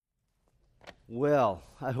Well,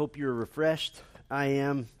 I hope you're refreshed. I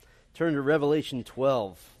am. Turn to Revelation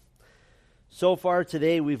 12. So far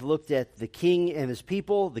today we've looked at the king and his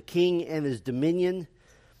people, the king and his dominion.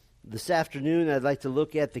 This afternoon I'd like to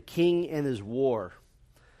look at the king and his war.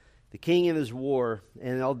 The king and his war.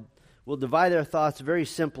 And we'll divide our thoughts very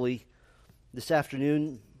simply this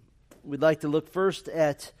afternoon. We'd like to look first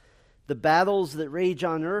at the battles that rage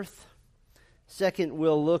on earth. Second,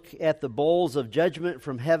 we'll look at the bowls of judgment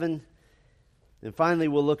from heaven. And finally,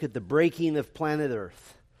 we'll look at the breaking of planet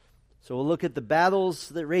Earth. So we'll look at the battles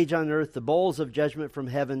that rage on earth, the bowls of judgment from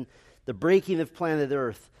heaven, the breaking of planet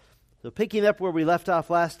Earth. So picking up where we left off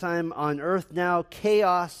last time, on earth now,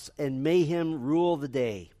 chaos and mayhem rule the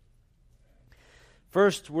day.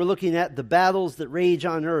 First, we're looking at the battles that rage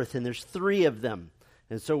on earth, and there's three of them.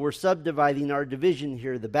 And so we're subdividing our division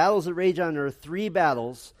here. The battles that rage on earth, three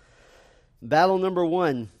battles. Battle number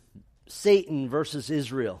one, Satan versus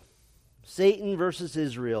Israel. Satan versus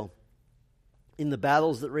Israel in the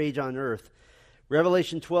battles that rage on earth.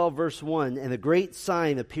 Revelation 12 verse 1, and a great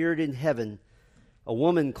sign appeared in heaven, a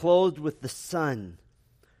woman clothed with the sun,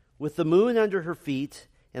 with the moon under her feet,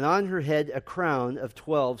 and on her head a crown of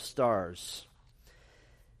 12 stars.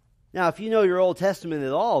 Now, if you know your Old Testament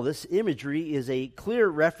at all, this imagery is a clear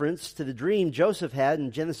reference to the dream Joseph had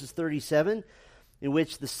in Genesis 37, in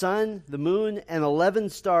which the sun, the moon, and 11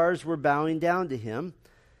 stars were bowing down to him.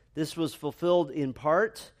 This was fulfilled in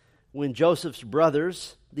part when Joseph's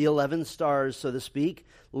brothers, the 11 stars, so to speak,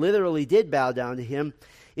 literally did bow down to him.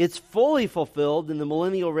 It's fully fulfilled in the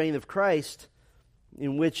millennial reign of Christ,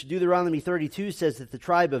 in which Deuteronomy 32 says that the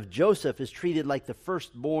tribe of Joseph is treated like the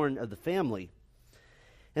firstborn of the family.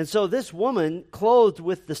 And so this woman, clothed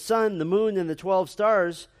with the sun, the moon, and the 12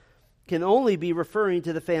 stars, can only be referring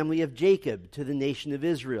to the family of Jacob, to the nation of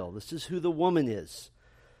Israel. This is who the woman is.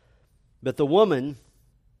 But the woman,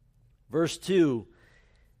 verse 2,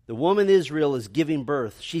 the woman Israel is giving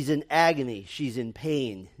birth. She's in agony. She's in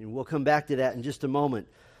pain. And we'll come back to that in just a moment.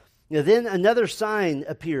 Now, then another sign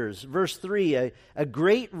appears. Verse 3, a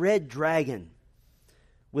great red dragon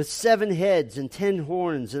with 7 heads and 10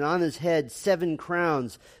 horns, and on his head 7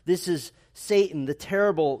 crowns. This is Satan, the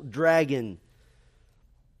terrible dragon.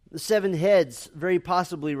 The 7 heads very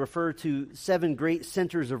possibly refer to 7 great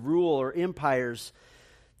centers of rule or empires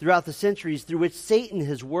throughout the centuries through which Satan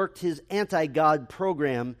has worked his anti-God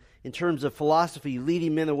program in terms of philosophy,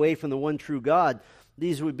 leading men away from the one true God.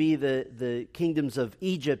 These would be the kingdoms of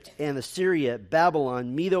Egypt and Assyria,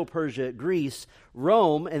 Babylon, Medo-Persia, Greece,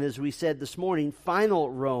 Rome, and as we said this morning, final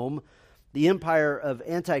Rome, the empire of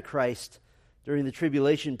Antichrist during the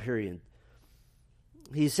tribulation period.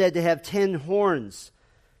 He's said to have 10 horns.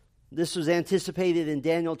 This was anticipated in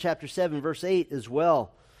Daniel chapter 7, verse 8 as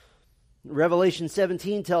well. Revelation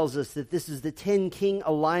 17 tells us that this is the 10-king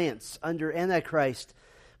alliance under Antichrist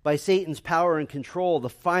by Satan's power and control, the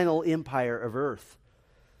final empire of earth.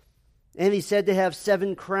 And he's said to have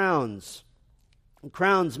 7 crowns.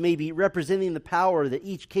 Crowns may be representing the power that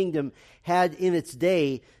each kingdom had in its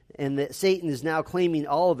day, and that Satan is now claiming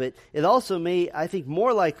all of it. It also may, I think,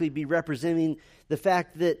 more likely be representing the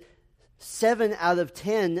fact that 7 out of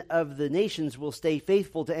 10 of the nations will stay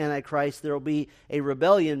faithful to Antichrist. There will be a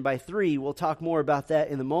rebellion by 3. We'll talk more about that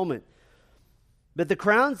in a moment. But the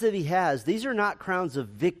crowns that he has, these are not crowns of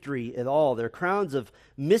victory at all. They're crowns of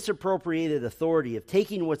misappropriated authority, of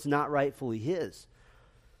taking what's not rightfully his.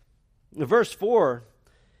 Verse 4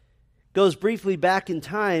 goes briefly back in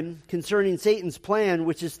time concerning Satan's plan,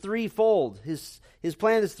 which is threefold. His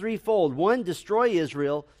plan is threefold. 1, destroy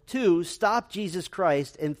Israel. 2, stop Jesus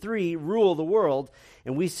Christ. And 3, rule the world.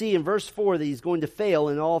 And we see in verse 4 that he's going to fail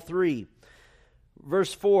in all 3.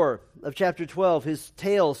 Verse 4 of chapter 12, his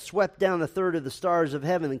tail swept down a third of the stars of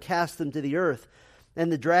heaven and cast them to the earth.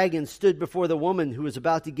 And the dragon stood before the woman who was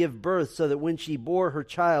about to give birth, so that when she bore her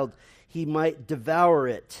child, he might devour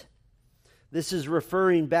it. This is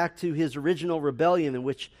referring back to his original rebellion, in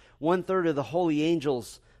which 1/3 of the holy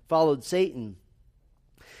angels followed Satan.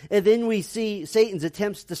 And then we see Satan's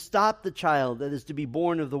attempts to stop the child that is to be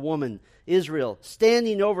born of the woman, Israel,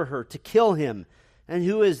 standing over her to kill him. And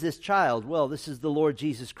who is this child? Well, this is the Lord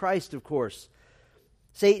Jesus Christ, of course.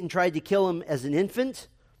 Satan tried to kill him as an infant.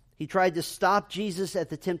 He tried to stop Jesus at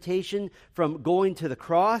the temptation from going to the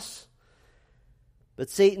cross. But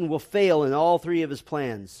Satan will fail in all 3 of his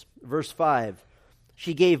plans. Verse 5,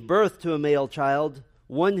 she gave birth to a male child,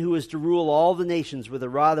 one who is to rule all the nations with a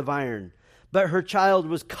rod of iron. But her child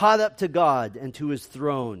was caught up to God and to his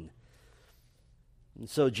throne. And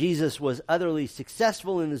so Jesus was utterly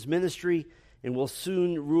successful in his ministry and will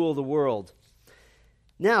soon rule the world.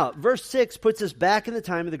 Now, verse 6 puts us back in the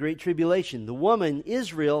time of the Great Tribulation. The woman,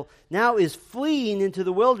 Israel, now is fleeing into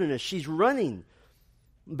the wilderness. She's running.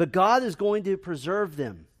 But God is going to preserve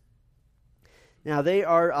them. Now, they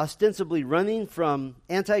are ostensibly running from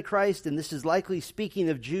Antichrist, and this is likely speaking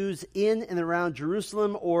of Jews in and around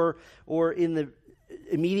Jerusalem or in the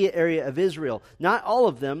immediate area of Israel. Not all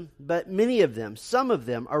of them, but many of them, some of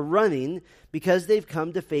them are running because they've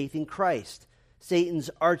come to faith in Christ, Satan's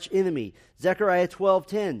arch enemy. Zechariah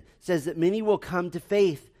 12:10 says that many will come to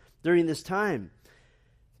faith during this time.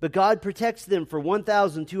 But God protects them for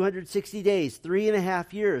 1,260 days,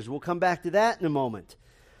 3.5 years. We'll come back to that in a moment.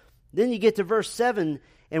 Then you get to verse 7,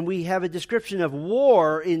 and we have a description of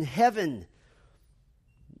war in heaven.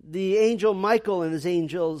 The angel Michael and his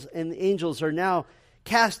angels are now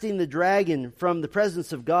casting the dragon from the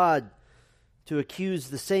presence of God to accuse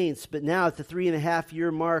the saints. But now at the 3.5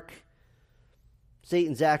 year mark,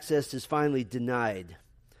 Satan's access is finally denied.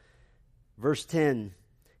 Verse 10,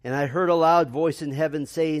 and I heard a loud voice in heaven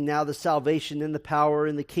saying, now the salvation and the power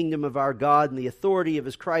and the kingdom of our God and the authority of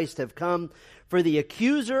his Christ have come. For the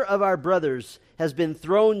accuser of our brothers has been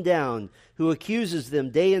thrown down, who accuses them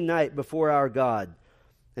day and night before our God.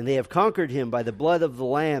 And they have conquered him by the blood of the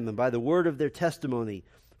Lamb and by the word of their testimony,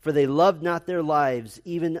 for they loved not their lives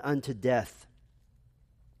even unto death.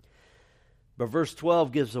 But verse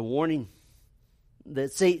 12 gives a warning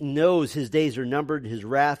that Satan knows his days are numbered, his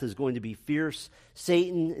wrath is going to be fierce.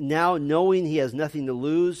 Satan, now knowing he has nothing to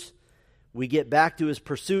lose, we get back to his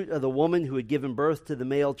pursuit of the woman who had given birth to the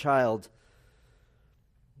male child.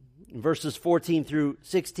 Verses 14 through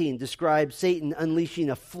 16 describe Satan unleashing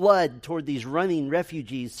a flood toward these running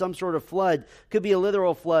refugees. Some sort of flood. Could be a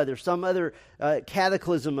literal flood or some other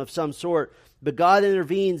cataclysm of some sort. But God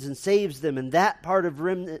intervenes and saves them, and that part of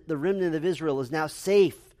the remnant of Israel is now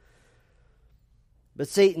safe. But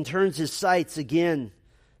Satan turns his sights again,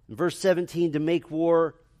 in verse 17, to make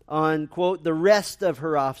war on, quote, the rest of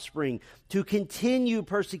her offspring, to continue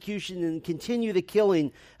persecution and continue the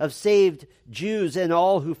killing of saved Jews and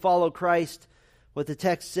all who follow Christ. What the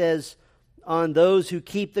text says, on those who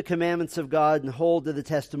keep the commandments of God and hold to the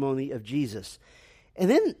testimony of Jesus. And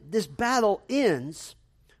then this battle ends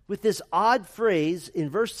with this odd phrase in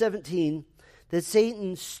verse 17 that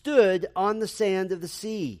Satan stood on the sand of the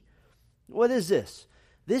sea. What is this?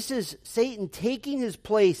 This is Satan taking his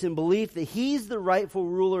place in belief that he's the rightful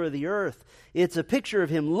ruler of the earth. It's a picture of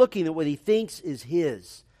him looking at what he thinks is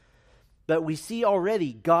his. But we see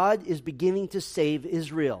already God is beginning to save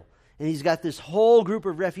Israel. And he's got this whole group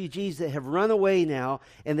of refugees that have run away now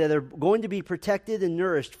and that are going to be protected and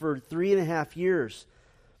nourished for 3.5 years.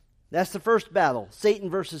 That's the first battle, Satan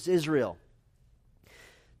versus Israel.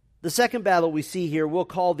 The second battle we see here we'll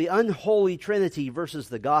call the unholy trinity versus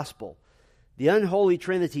the gospel. The unholy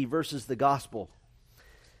trinity versus the gospel.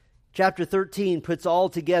 Chapter 13 puts all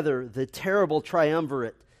together the terrible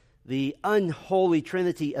triumvirate, the unholy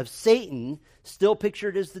trinity of Satan, still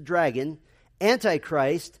pictured as the dragon,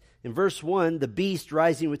 Antichrist, in verse 1, the beast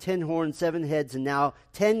rising with 10 horns, 7 heads, and now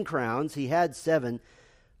 10 crowns. He had 7,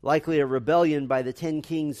 likely a rebellion by 3 of the 10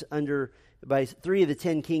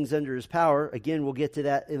 kings under his power. Again, we'll get to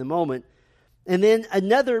that in a moment. And then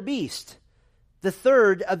another beast. The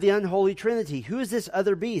third of the unholy trinity. Who is this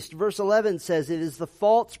other beast? Verse 11 says it is the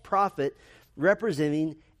false prophet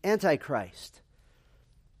representing Antichrist.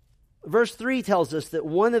 Verse 3 tells us that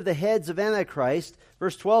one of the heads of Antichrist,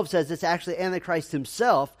 verse 12 says it's actually Antichrist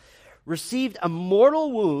himself, received a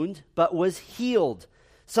mortal wound but was healed.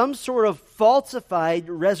 Some sort of falsified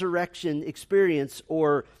resurrection experience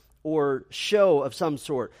or show of some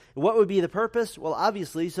sort. What would be the purpose? Well,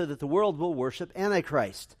 obviously, so that the world will worship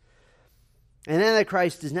Antichrist. And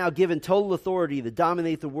Antichrist is now given total authority to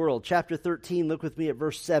dominate the world. Chapter 13, look with me at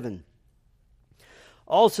verse 7.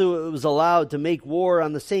 Also, it was allowed to make war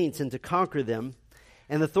on the saints and to conquer them.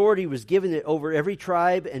 And authority was given it over every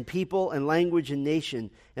tribe and people and language and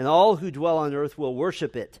nation. And all who dwell on earth will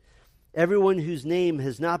worship it. Everyone whose name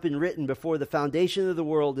has not been written before the foundation of the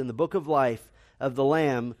world in the book of life of the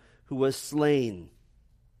Lamb who was slain.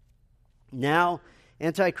 Now,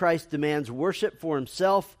 Antichrist demands worship for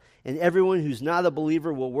himself, and everyone who's not a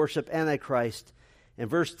believer will worship Antichrist. And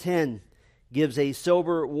verse 10 gives a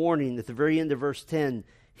sober warning at the very end of verse 10.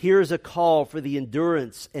 Here's a call for the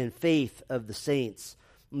endurance and faith of the saints,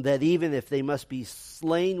 that even if they must be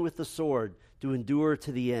slain with the sword, to endure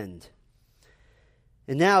to the end.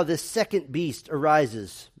 And now this second beast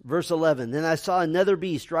arises. Verse 11, then I saw another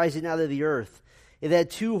beast rising out of the earth. It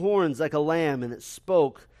had 2 horns like a lamb, and it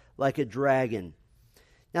spoke like a dragon.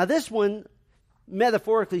 Now this one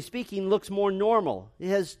metaphorically speaking, looks more normal. It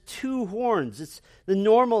has 2 horns. It's the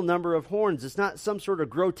normal number of horns. It's not some sort of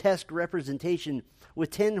grotesque representation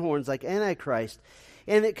with 10 horns like Antichrist.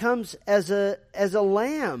 And it comes as a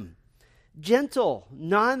lamb, gentle,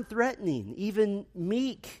 non-threatening, even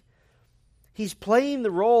meek. He's playing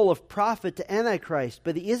the role of prophet to Antichrist,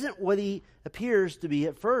 but he isn't what he appears to be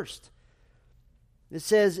at first. It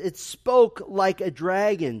says it spoke like a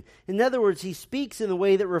dragon. In other words, he speaks in a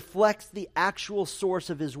way that reflects the actual source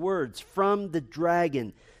of his words from the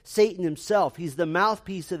dragon, Satan himself. He's the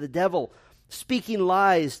mouthpiece of the devil, speaking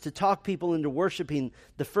lies to talk people into worshiping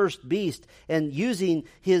the first beast and using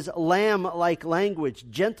his lamb-like language,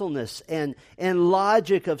 gentleness and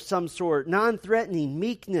logic of some sort, non-threatening,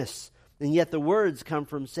 meekness, and yet the words come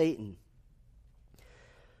from Satan.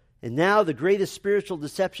 And now the greatest spiritual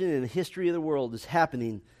deception in the history of the world is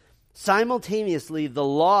happening. Simultaneously, the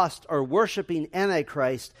lost are worshiping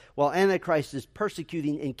Antichrist, while Antichrist is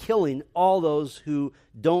persecuting and killing all those who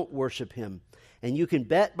don't worship him. And you can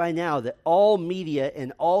bet by now that all media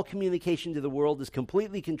and all communication to the world is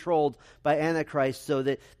completely controlled by Antichrist, so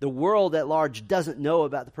that the world at large doesn't know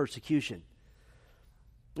about the persecution.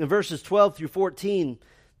 In verses 12 through 14,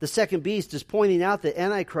 the second beast is pointing out that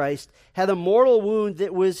Antichrist had a mortal wound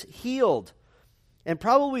that was healed. And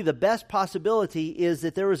probably the best possibility is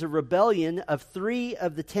that there was a rebellion of 3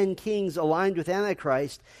 of the 10 kings aligned with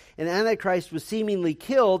Antichrist, and Antichrist was seemingly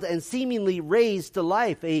killed and seemingly raised to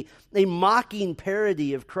life, a mocking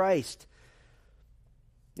parody of Christ.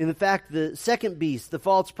 And in fact, the second beast, the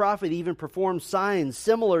false prophet, even performed signs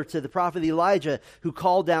similar to the prophet Elijah, who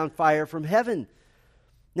called down fire from heaven.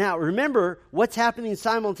 Now, remember what's happening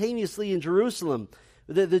simultaneously in Jerusalem.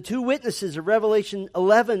 The 2 witnesses of Revelation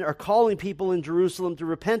 11 are calling people in Jerusalem to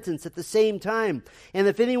repentance at the same time. And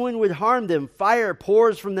if anyone would harm them, fire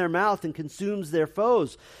pours from their mouth and consumes their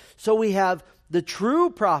foes. So we have the true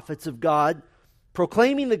prophets of God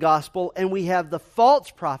proclaiming the gospel, and we have the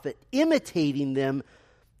false prophet imitating them.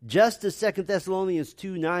 Just as 2 Thessalonians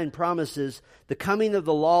 2:9 promises, the coming of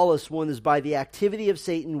the lawless one is by the activity of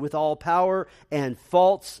Satan with all power and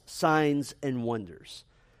false signs and wonders.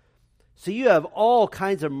 So you have all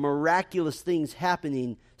kinds of miraculous things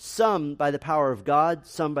happening, some by the power of God,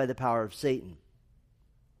 some by the power of Satan.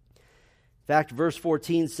 In fact, verse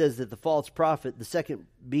 14 says that the false prophet, the second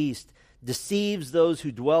beast, deceives those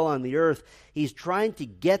who dwell on the earth. He's trying to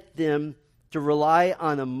get them to rely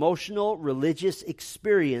on emotional, religious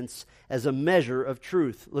experience as a measure of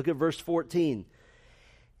truth. Look at verse 14.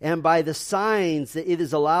 And by the signs that it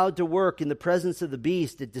is allowed to work in the presence of the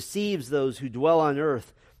beast, it deceives those who dwell on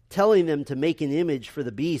earth, telling them to make an image for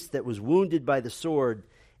the beast that was wounded by the sword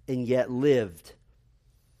and yet lived.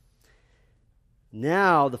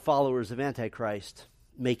 Now the followers of Antichrist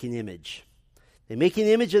make an image. They make an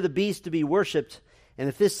image of the beast to be worshipped. And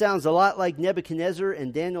if this sounds a lot like Nebuchadnezzar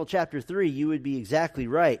and Daniel chapter 3, you would be exactly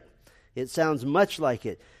right. It sounds much like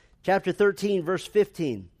it. Chapter 13, verse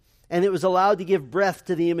 15. And it was allowed to give breath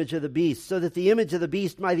to the image of the beast, so that the image of the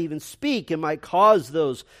beast might even speak and might cause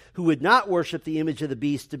those who would not worship the image of the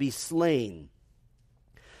beast to be slain.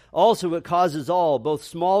 Also it causes all, both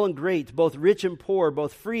small and great, both rich and poor,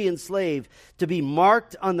 both free and slave, to be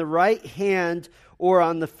marked on the right hand or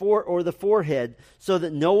on the forehead, so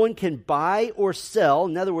that no one can buy or sell.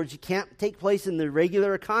 In other words, it can't take place in the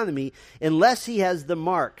regular economy unless he has the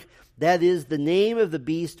mark, that is, the name of the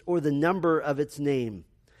beast or the number of its name.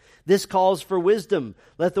 This calls for wisdom.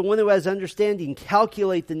 Let the one who has understanding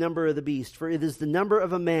calculate the number of the beast, for it is the number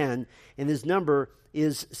of a man, and his number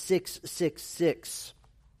is 666.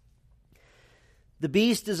 The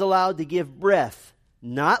beast is allowed to give breath,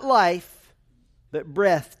 not life, but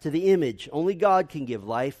breath to the image. Only God can give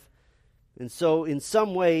life. And so in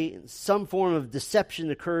some way, some form of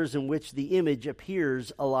deception occurs in which the image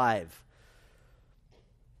appears alive.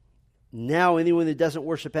 Now anyone who doesn't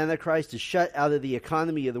worship Antichrist is shut out of the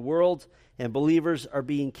economy of the world, and believers are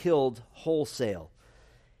being killed wholesale.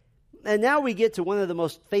 And now we get to one of the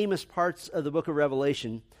most famous parts of the book of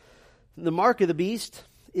Revelation. The mark of the beast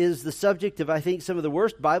is the subject of, I think, some of the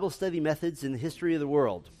worst Bible study methods in the history of the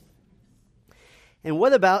world. And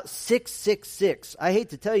what about 666? I hate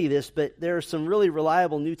to tell you this, but there are some really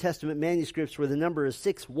reliable New Testament manuscripts where the number is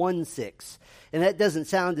 616. And that doesn't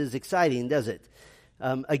sound as exciting, does it?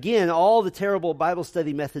 Again, all the terrible Bible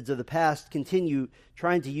study methods of the past continue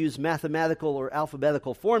trying to use mathematical or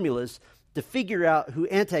alphabetical formulas to figure out who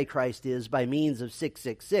Antichrist is by means of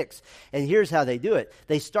 666. And here's how they do it.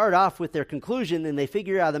 They start off with their conclusion, and they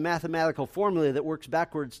figure out a mathematical formula that works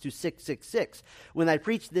backwards to 666. When I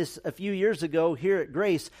preached this a few years ago here at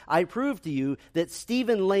Grace, I proved to you that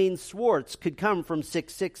Stephen Lane Swartz could come from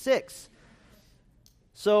 666.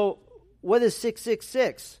 So, what is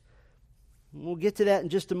 666? We'll get to that in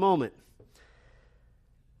just a moment.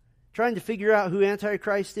 Trying to figure out who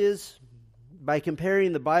Antichrist is by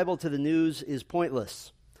comparing the Bible to the news is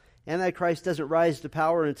pointless. Antichrist doesn't rise to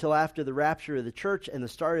power until after the rapture of the church and the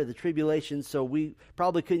start of the tribulation, so we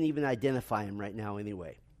probably couldn't even identify him right now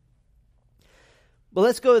anyway. But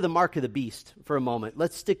let's go to the mark of the beast for a moment.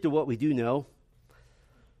 Let's stick to what we do know.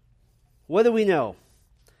 What do we know?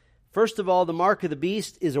 First of all, the mark of the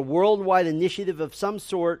beast is a worldwide initiative of some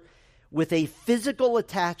sort with a physical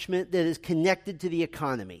attachment that is connected to the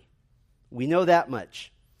economy. We know that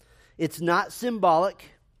much. It's not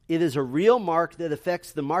symbolic. It is a real mark that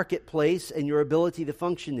affects the marketplace and your ability to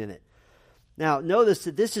function in it. Now, notice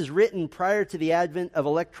that this is written prior to the advent of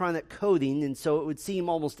electronic coding, and so it would seem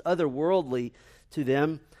almost otherworldly to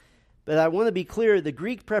them. But I want to be clear, the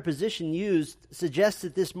Greek preposition used suggests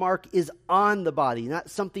that this mark is on the body, not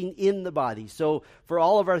something in the body. So for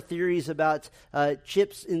all of our theories about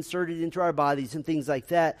chips inserted into our bodies and things like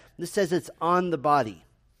that, this says it's on the body.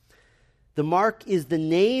 The mark is the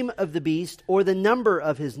name of the beast or the number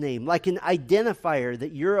of his name, like an identifier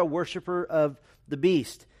that you're a worshiper of the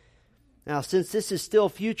beast. Now, since this is still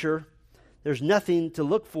future, there's nothing to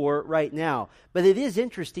look for right now. But it is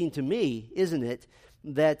interesting to me, isn't it,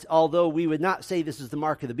 that although we would not say this is the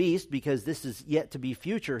mark of the beast because this is yet to be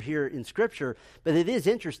future here in Scripture, but it is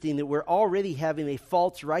interesting that we're already having a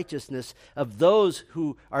false righteousness of those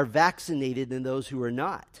who are vaccinated and those who are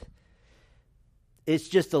not. It's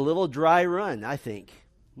just a little dry run, I think.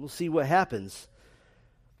 We'll see what happens.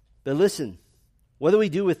 But listen, what do we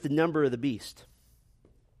do with the number of the beast?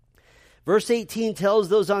 Verse 18 tells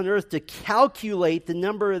those on earth to calculate the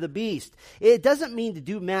number of the beast. It doesn't mean to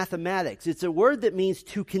do mathematics. It's a word that means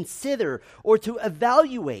to consider or to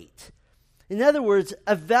evaluate. In other words,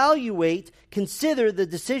 evaluate, consider the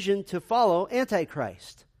decision to follow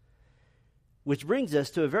Antichrist. Which brings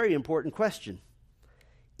us to a very important question.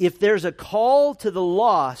 If there's a call to the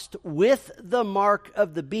lost with the mark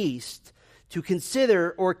of the beast to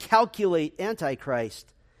consider or calculate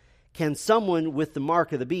Antichrist, can someone with the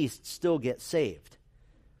mark of the beast still get saved?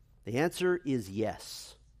 The answer is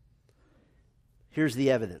yes. Here's the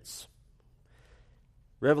evidence.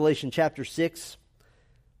 Revelation chapter 6,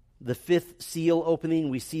 the fifth seal opening,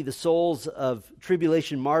 we see the souls of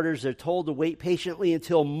tribulation martyrs. They're told to wait patiently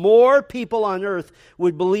until more people on earth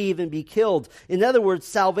would believe and be killed. In other words,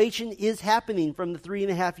 salvation is happening from the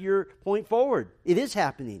 3.5 year point forward. It is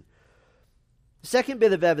happening. Second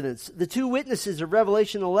bit of evidence, the two witnesses of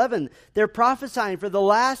Revelation 11, they're prophesying for the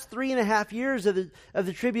last 3.5 years of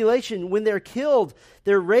the tribulation. When they're killed,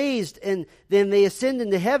 they're raised, and then they ascend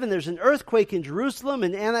into heaven. There's an earthquake in Jerusalem,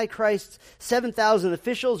 and Antichrist's 7,000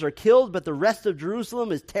 officials are killed, but the rest of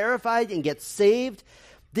Jerusalem is terrified and gets saved.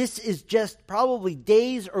 This is just probably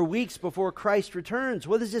days or weeks before Christ returns.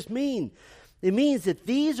 What does this mean? It means that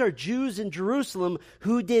these are Jews in Jerusalem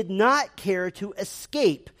who did not care to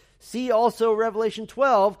escape. See also Revelation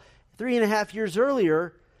 12, 3.5 years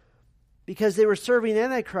earlier, because they were serving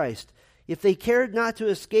Antichrist. If they cared not to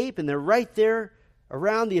escape and they're right there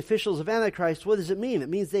around the officials of Antichrist, what does it mean? It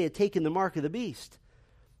means they had taken the mark of the beast.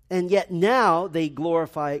 And yet now they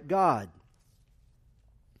glorify God.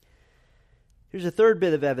 Here's a third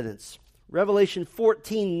bit of evidence. Revelation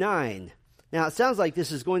 14:9. Now it sounds like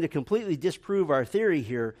this is going to completely disprove our theory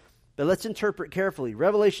here, but let's interpret carefully.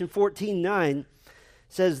 Revelation 14:9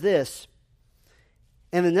 says this,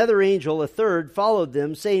 "And another angel, a third, followed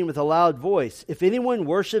them, saying with a loud voice, 'If anyone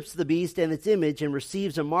worships the beast and its image and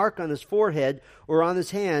receives a mark on his forehead or on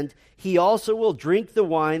his hand, he also will drink the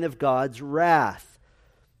wine of God's wrath.'"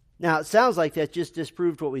 Now, it sounds like that just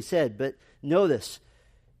disproved what we said, but notice,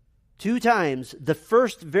 2 times, the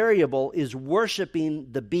first variable is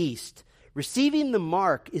worshiping the beast. Receiving the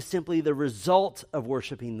mark is simply the result of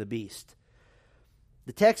worshiping the beast.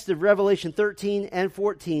 The text of Revelation 13 and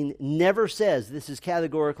 14 never says this is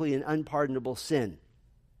categorically an unpardonable sin.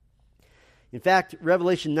 In fact,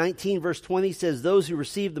 Revelation 19 verse 20 says those who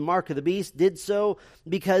received the mark of the beast did so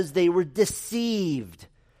because they were deceived,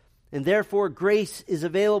 and therefore grace is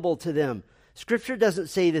available to them. Scripture doesn't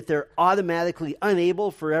say that they're automatically unable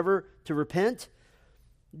forever to repent.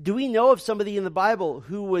 Do we know of somebody in the Bible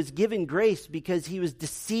who was given grace because he was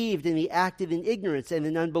deceived and he acted in ignorance and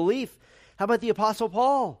in unbelief? How about the Apostle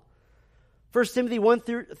Paul? 1 Timothy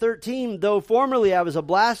 1:13, "Though formerly I was a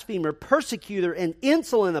blasphemer, persecutor, and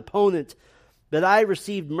insolent opponent, but I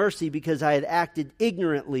received mercy because I had acted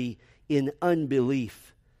ignorantly in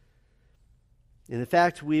unbelief." And in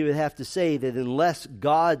fact, we would have to say that unless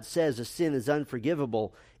God says a sin is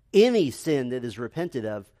unforgivable, any sin that is repented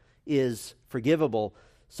of is forgivable.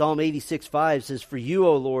 Psalm 86:5 says, "For you,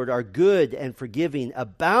 O Lord, are good and forgiving,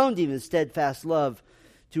 abounding in steadfast love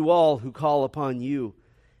to all who call upon you."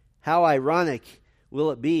 How ironic will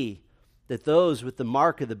it be that those with the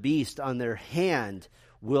mark of the beast on their hand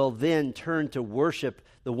will then turn to worship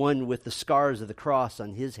the one with the scars of the cross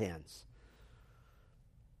on his hands?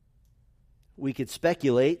 We could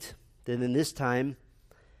speculate that in this time,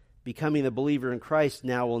 becoming a believer in Christ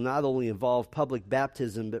now will not only involve public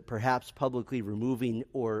baptism, but perhaps publicly removing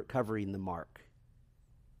or covering the mark.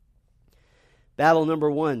 Battle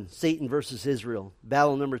number 1, Satan versus Israel.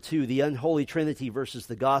 Battle number 2, the unholy trinity versus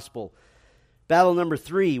the gospel. Battle number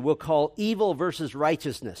 3, we'll call evil versus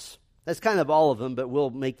righteousness. That's kind of all of them, but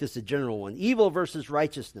we'll make this a general one. Evil versus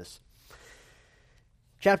righteousness.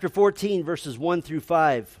 Chapter 14, verses 1 through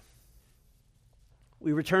 5.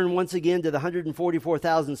 We return once again to the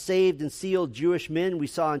 144,000 saved and sealed Jewish men we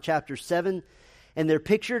saw in chapter 7. And they're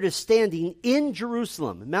pictured as standing in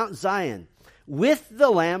Jerusalem, Mount Zion, with the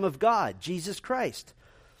Lamb of God, Jesus Christ.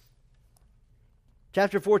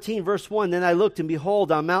 Chapter 14, verse 1, "Then I looked, and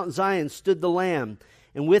behold, on Mount Zion stood the Lamb,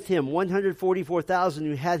 and with him 144,000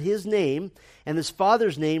 who had his name and his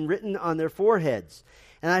Father's name written on their foreheads.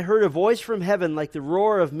 And I heard a voice from heaven like the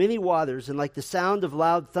roar of many waters and like the sound of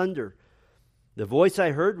loud thunder. The voice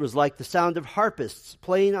I heard was like the sound of harpists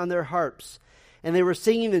playing on their harps. And they were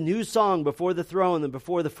singing a new song before the throne and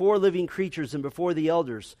before the 4 living creatures and before the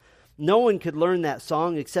elders. No one could learn that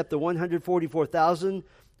song except the 144,000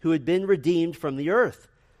 who had been redeemed from the earth.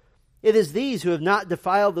 It is these who have not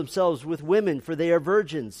defiled themselves with women, for they are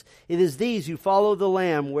virgins. It is these who follow the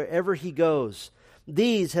Lamb wherever he goes.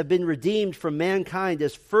 These have been redeemed from mankind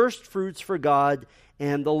as first fruits for God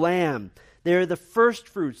and the Lamb." They're the first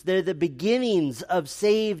fruits. They're the beginnings of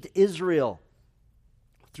saved Israel,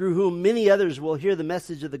 through whom many others will hear the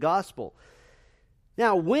message of the gospel.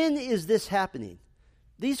 Now, when is this happening?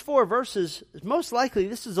 These 4 verses, most likely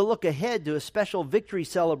this is a look ahead to a special victory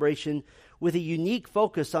celebration with a unique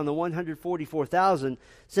focus on the 144,000,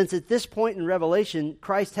 since at this point in Revelation,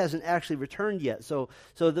 Christ hasn't actually returned yet. So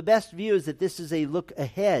the best view is that this is a look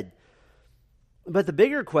ahead. But the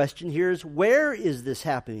bigger question here is, where is this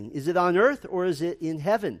happening? Is it on earth or is it in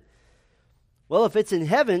heaven? Well, if it's in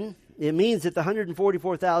heaven, it means that the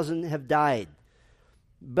 144,000 have died.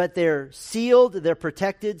 But they're sealed, they're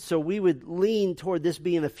protected, so we would lean toward this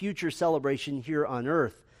being a future celebration here on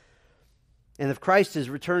earth. And if Christ has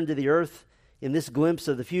returned to the earth in this glimpse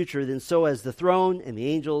of the future, then so has the throne and the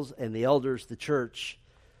angels and the elders, the church.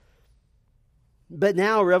 But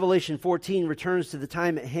now Revelation 14 returns to the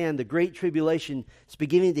time at hand. The Great Tribulation is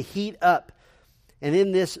beginning to heat up. And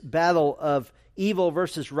in this battle of evil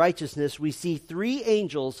versus righteousness, we see 3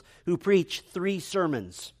 angels who preach 3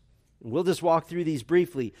 sermons. And we'll just walk through these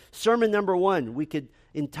briefly. Sermon number 1, we could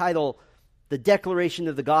entitle The Declaration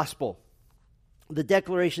of the Gospel. The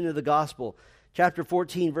Declaration of the Gospel. Chapter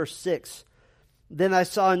 14, verse 6. "Then I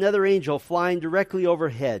saw another angel flying directly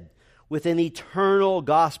overhead, with an eternal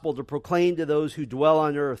gospel to proclaim to those who dwell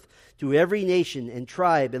on earth, to every nation and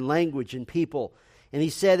tribe and language and people. And he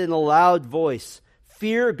said in a loud voice,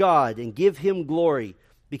 'Fear God and give him glory,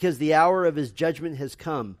 because the hour of his judgment has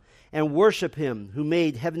come, and worship him who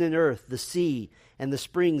made heaven and earth, the sea, and the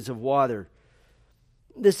springs of water.'"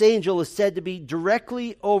 This angel is said to be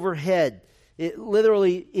directly overhead,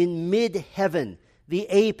 literally in mid-heaven, the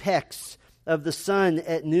apex of the sun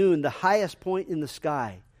at noon, the highest point in the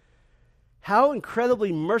sky. How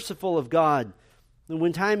incredibly merciful of God. And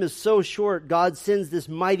when time is so short, God sends this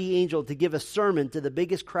mighty angel to give a sermon to the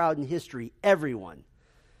biggest crowd in history, everyone.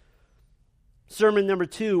 Sermon number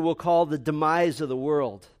 2 we'll call The Demise of the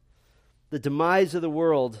World. The Demise of the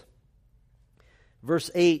World. Verse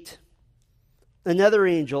 8. "Another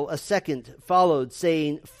angel, a second, followed,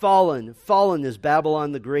 saying, 'Fallen, fallen is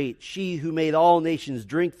Babylon the Great, she who made all nations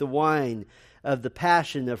drink the wine of the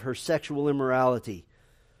passion of her sexual immorality.'"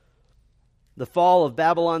 The fall of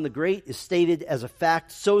Babylon the Great is stated as a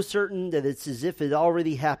fact so certain that it's as if it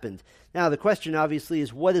already happened. Now, the question obviously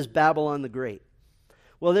is, what is Babylon the Great?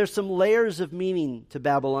 Well, there's some layers of meaning to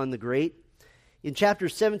Babylon the Great. In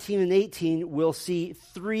chapters 17 and 18, we'll see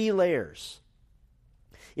 3 layers.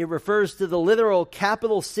 It refers to the literal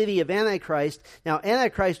capital city of Antichrist. Now,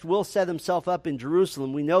 Antichrist will set himself up in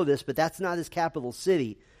Jerusalem. We know this, but that's not his capital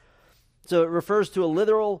city. So it refers to a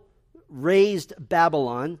literal raised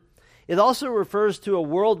Babylon. It also refers to a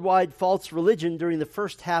worldwide false religion during the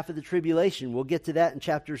first half of the tribulation. We'll get to that in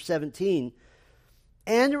chapter 17.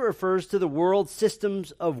 And it refers to the world's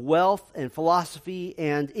systems of wealth and philosophy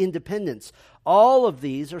and independence. All of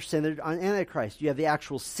these are centered on Antichrist. You have the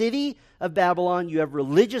actual city of Babylon, you have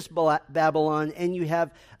religious Babylon, and you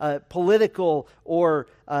have political or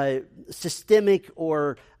systemic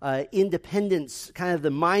or independence, kind of the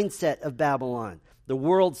mindset of Babylon, the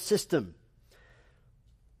world system.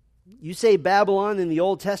 You say Babylon in the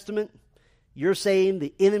Old Testament, you're saying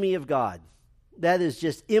the enemy of God. That is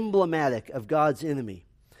just emblematic of God's enemy.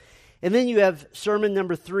 And then you have sermon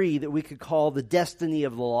number 3 that we could call the destiny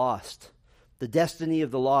of the lost. The destiny of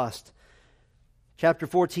the lost. Chapter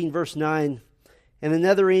 14, verse 9. And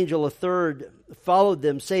another angel, a third, followed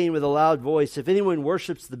them, saying with a loud voice, if anyone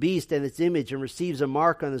worships the beast and its image and receives a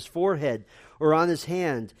mark on his forehead or on his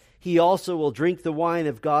hand, he also will drink the wine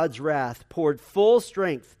of God's wrath, poured full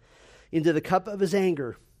strength into the cup of his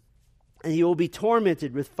anger. And he will be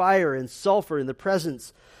tormented with fire and sulfur in the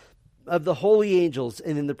presence of the holy angels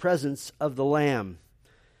and in the presence of the Lamb.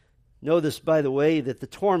 Notice, by the way, that the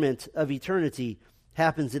torment of eternity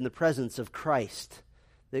happens in the presence of Christ.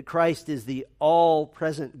 That Christ is the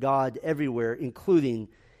all-present God everywhere, including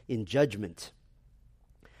in judgment.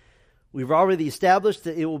 We've already established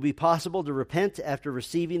that it will be possible to repent after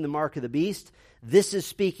receiving the mark of the beast. This is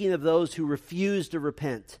speaking of those who refuse to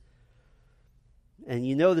repent. And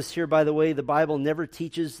you know this here, by the way, the Bible never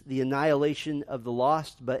teaches the annihilation of the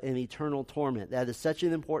lost, but an eternal torment. That is such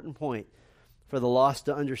an important point for the lost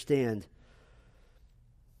to understand.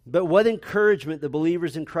 But what encouragement the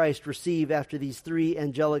believers in Christ receive after these 3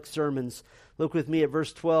 angelic sermons. Look with me at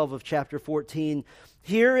verse 12 of chapter 14.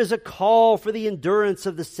 Here is a call for the endurance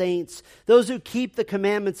of the saints, those who keep the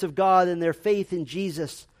commandments of God and their faith in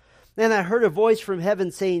Jesus. Then I heard a voice from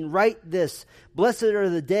heaven saying, write this, blessed are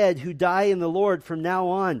the dead who die in the Lord from now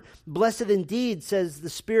on. Blessed indeed, says the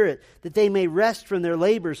Spirit, that they may rest from their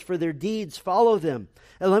labors, for their deeds follow them.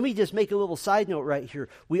 And let me just make a little side note right here.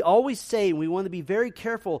 We always say, and we want to be very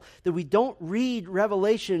careful, that we don't read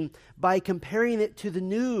Revelation by comparing it to the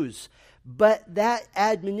news. But that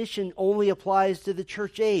admonition only applies to the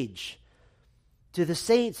church age. To the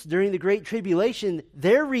saints during the Great Tribulation,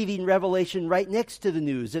 they're reading Revelation right next to the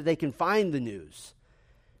news, if they can find the news,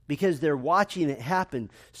 because they're watching it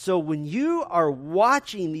happen. So when you are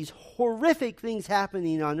watching these horrific things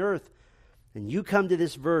happening on earth, and you come to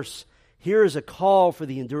this verse, here is a call for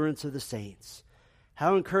the endurance of the saints.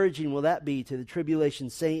 How encouraging will that be to the tribulation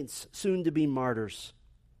saints, soon to be martyrs?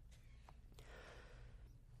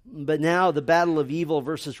 But now the battle of evil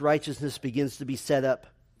versus righteousness begins to be set up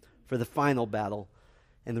for the final battle.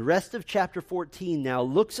 And the rest of chapter 14 now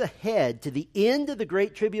looks ahead to the end of the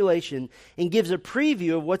Great Tribulation and gives a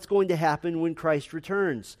preview of what's going to happen when Christ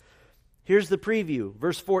returns. Here's the preview,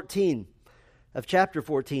 verse 14 of chapter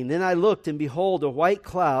 14. Then I looked, and behold, a white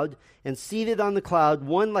cloud, and seated on the cloud,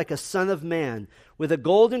 one like a son of man, with a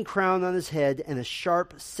golden crown on his head and a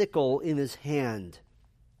sharp sickle in his hand.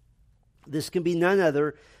 This can be none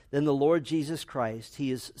other than the Lord Jesus Christ.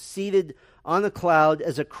 He is seated on a cloud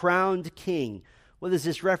as a crowned king. What is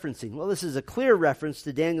this referencing? Well, this is a clear reference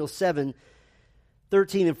to Daniel 7:13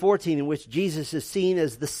 and 14, in which Jesus is seen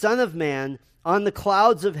as the Son of Man on the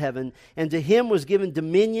clouds of heaven, and to him was given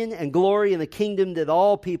dominion and glory and a kingdom that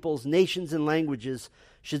all peoples, nations, and languages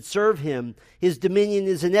should serve him. His dominion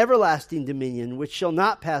is an everlasting dominion which shall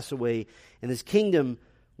not pass away, and his kingdom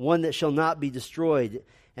one that shall not be destroyed.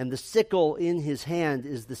 And the sickle in his hand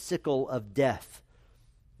is the sickle of death.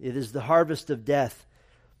 It is the harvest of death.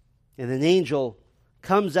 And an angel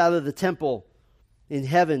comes out of the temple in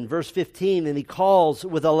heaven, verse 15, and he calls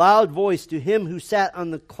with a loud voice to him who sat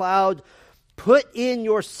on the cloud, put in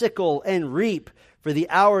your sickle and reap, for the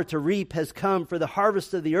hour to reap has come, for the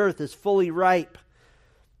harvest of the earth is fully ripe.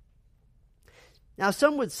 Now,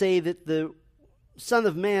 some would say that the Son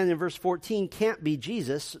of Man in verse 14 can't be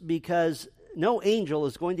Jesus, because no angel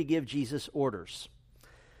is going to give Jesus orders.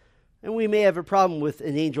 And we may have a problem with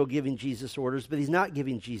an angel giving Jesus orders, but he's not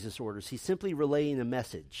giving Jesus orders. He's simply relaying a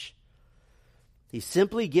message. He's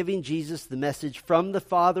simply giving Jesus the message from the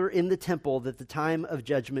Father in the temple that the time of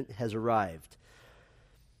judgment has arrived.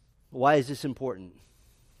 Why is this important?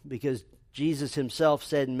 Because Jesus himself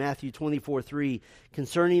said in Matthew 24:3,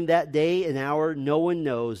 concerning that day and hour no one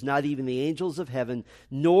knows, not even the angels of heaven,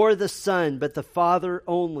 nor the Son, but the Father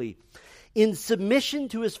only. In submission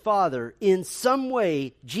to his Father, in some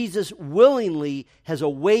way, Jesus willingly has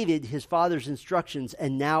awaited his Father's instructions,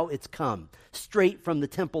 and now it's come, straight from the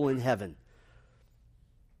temple in heaven.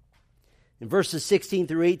 In verses 16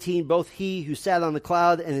 through 18, both he who sat on the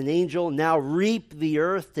cloud and an angel now reap the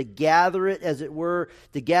earth to gather it, as it were,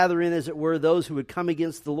 to gather in, as it were, those who would come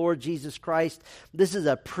against the Lord Jesus Christ. This is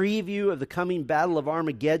a preview of the coming battle of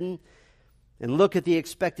Armageddon. And look at the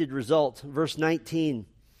expected result. Verse 19.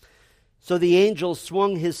 So the angel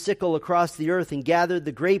swung his sickle across the earth and gathered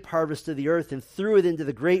the grape harvest of the earth and threw it into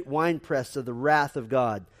the great winepress of the wrath of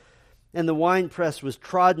God. And the winepress was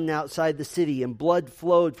trodden outside the city, and blood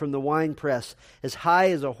flowed from the winepress as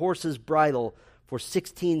high as a horse's bridle for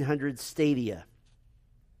 1,600 stadia.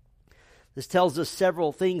 This tells us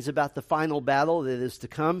several things about the final battle that is to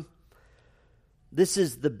come. This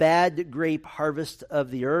is the bad grape harvest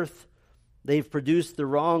of the earth. They've produced the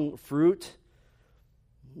wrong fruit.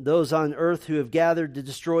 Those on earth who have gathered to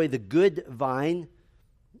destroy the good vine,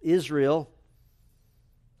 Israel.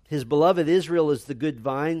 His beloved Israel is the good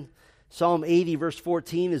vine. Psalm 80, verse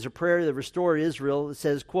 14, is a prayer to restore Israel. It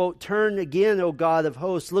says, quote, "Turn again, O God of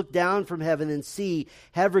hosts, look down from heaven and see,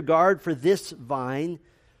 have regard for this vine."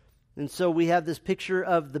 And so we have this picture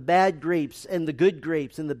of the bad grapes and the good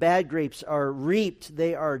grapes, and the bad grapes are reaped.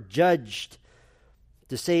 They are judged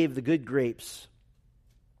to save the good grapes.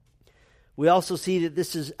 We also see that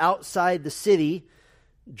this is outside the city,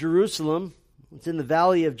 Jerusalem. It's in the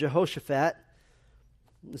valley of Jehoshaphat.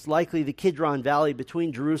 It's likely the Kidron Valley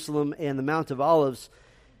between Jerusalem and the Mount of Olives.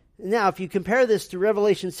 Now, if you compare this to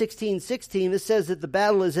Revelation 16:16, this says that the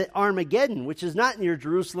battle is at Armageddon, which is not near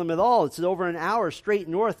Jerusalem at all. It's over an hour straight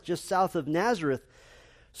north, just south of Nazareth.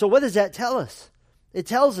 So what does that tell us? It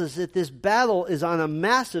tells us that this battle is on a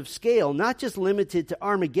massive scale, not just limited to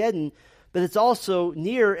Armageddon, but it's also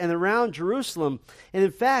near and around Jerusalem. And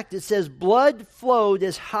in fact, it says blood flowed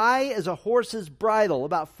as high as a horse's bridle,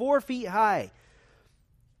 about 4 feet high.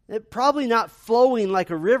 It probably not flowing like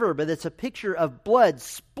a river, but it's a picture of blood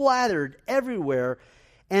splattered everywhere.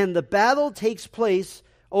 And the battle takes place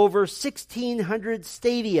over 1,600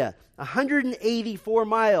 stadia, 184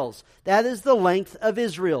 miles. That is the length of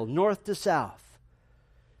Israel, north to south.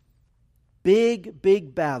 Big,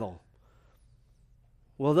 big battle.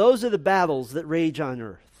 Well, those are the battles that rage on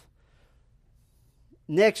earth.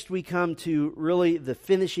 Next, we come to really the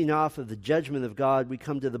finishing off of the judgment of God. We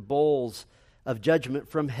come to the bowls of judgment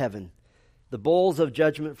from heaven. The bowls of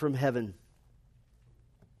judgment from heaven.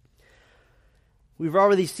 We've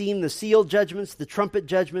already seen the seal judgments, the trumpet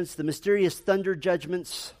judgments, the mysterious thunder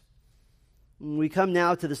judgments. We come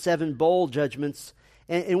now to the 7 bowl judgments.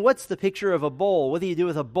 And what's the picture of a bowl? What do you do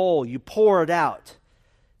with a bowl? You pour it out.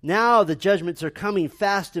 Now the judgments are coming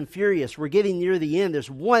fast and furious. We're getting near the end.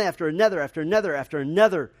 There's one after another, after another, after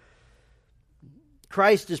another.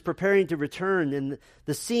 Christ is preparing to return, and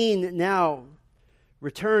the scene now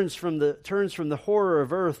turns from the horror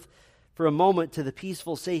of earth for a moment to the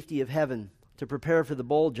peaceful safety of heaven to prepare for the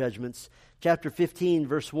bowl judgments. Chapter 15,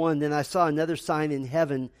 verse 1, "Then I saw another sign in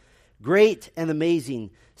heaven, great and amazing,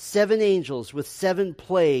 7 angels with 7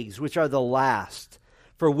 plagues, which are the last.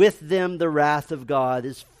 For with them the wrath of God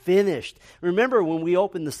is finished." Remember when we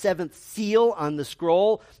opened the 7th seal on the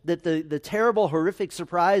scroll, that the terrible, horrific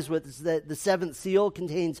surprise was that the 7th seal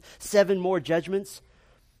contains 7 more judgments?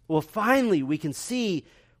 Well, finally we can see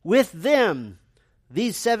with them,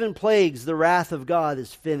 these 7 plagues, the wrath of God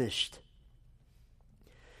is finished.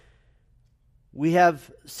 We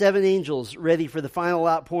have 7 angels ready for the final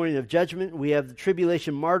outpouring of judgment. We have the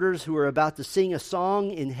tribulation martyrs who are about to sing a song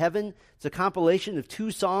in heaven. It's a compilation of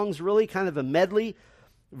 2 songs, really, kind of a medley.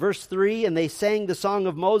 Verse 3, "And they sang the song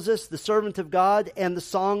of Moses, the servant of God, and the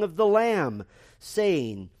song of the Lamb,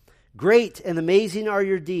 saying, Great and amazing are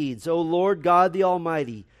your deeds, O Lord God the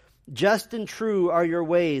Almighty. Just and true are your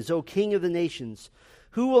ways, O King of the nations.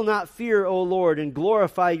 Who will not fear, O Lord, and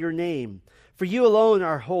glorify your name? For you alone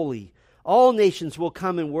are holy. All nations will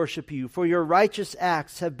come and worship you, for your righteous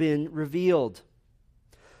acts have been revealed."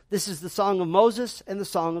 This is the song of Moses and the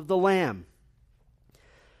song of the Lamb.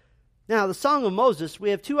 Now, the song of Moses, we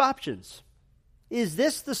have 2 options. Is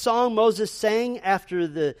this the song Moses sang after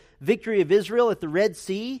the victory of Israel at the Red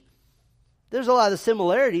Sea? There's a lot of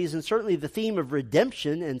similarities, and certainly the theme of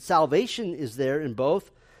redemption and salvation is there in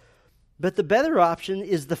both. But the better option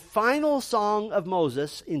is the final song of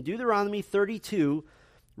Moses in Deuteronomy 32,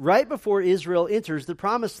 right before Israel enters the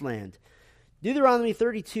Promised Land. Deuteronomy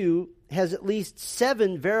 32 has at least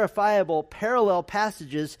 7 verifiable parallel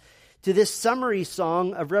passages to this summary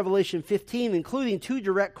song of Revelation 15, including 2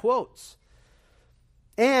 direct quotes.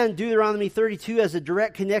 And Deuteronomy 32 has a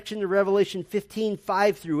direct connection to Revelation 15,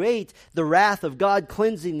 5 through 8, the wrath of God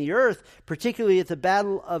cleansing the earth, particularly at the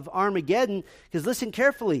Battle of Armageddon. Because listen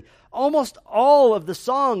carefully, almost all of the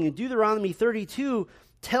song in Deuteronomy 32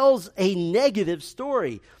 tells a negative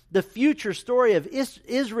story. the future story of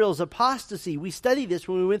Israel's apostasy. We studied this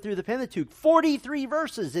when we went through the Pentateuch. 43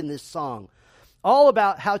 verses in this song, all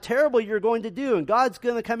about how terrible you're going to do and God's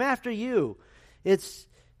going to come after you.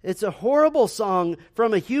 It's a horrible song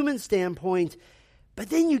from a human standpoint, but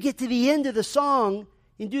then you get to the end of the song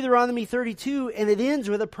in Deuteronomy 32, and it ends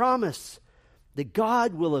with a promise that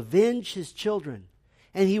God will avenge his children,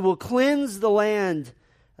 and he will cleanse the land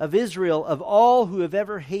of Israel of all who have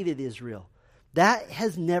ever hated Israel. That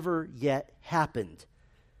has never yet happened.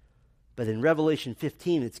 But in Revelation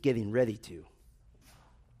 15, it's getting ready to.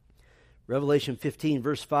 Revelation 15,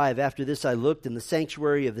 verse 5, after this I looked, and the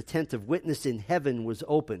sanctuary of the tent of witness in heaven was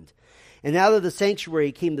opened. And out of the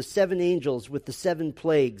sanctuary came the 7 angels with the 7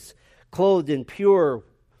 plagues, clothed in pure,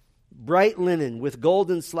 bright linen, with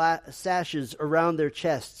golden sashes around their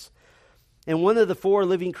chests. And one of the 4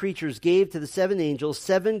 living creatures gave to the 7 angels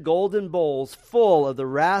 7 golden bowls full of the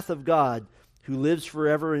wrath of God, who lives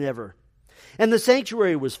forever and ever. And the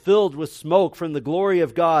sanctuary was filled with smoke from the glory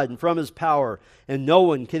of God and from his power, and no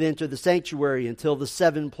one could enter the sanctuary until the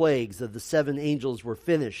 7 plagues of the 7 angels were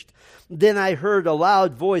finished. Then I heard a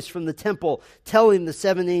loud voice from the temple telling the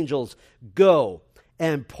 7 angels, "Go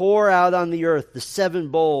and pour out on the earth the 7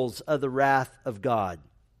 bowls of the wrath of God."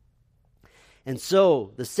 And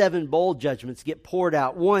so the 7 bowl judgments get poured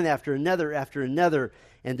out one after another after another.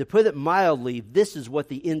 And to put it mildly, this is what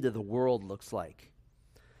the end of the world looks like.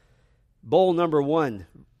 Bowl number 1,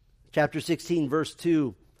 chapter 16, verse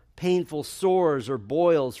 2, painful sores or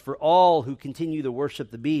boils for all who continue to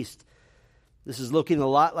worship the beast. This is looking a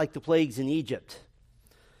lot like the plagues in Egypt.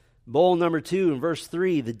 Bowl number 2 in verse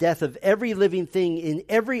 3, the death of every living thing in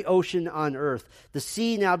every ocean on earth. The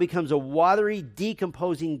sea now becomes a watery,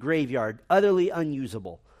 decomposing graveyard, utterly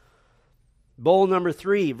unusable. Bowl number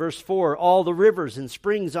 3, verse 4, all the rivers and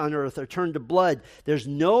springs on earth are turned to blood. There's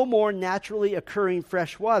no more naturally occurring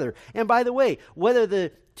fresh water. And by the way, whether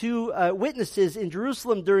the 2 witnesses in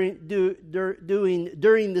Jerusalem during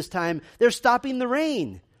this time, they're stopping the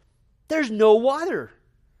rain. There's no water.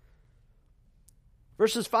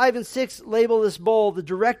 Verses 5 and 6 label this bowl the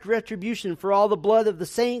direct retribution for all the blood of the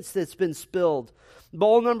saints that's been spilled.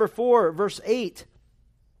 Bowl number 4, verse 8,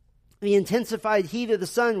 the intensified heat of the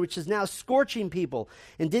sun, which is now scorching people.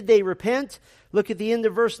 And did they repent? Look at the end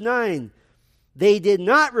of verse 9. They did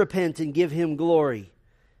not repent and give him glory.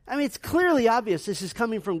 I mean, it's clearly obvious this is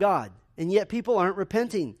coming from God, and yet people aren't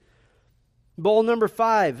repenting. Bowl number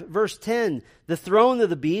 5, verse 10, the throne of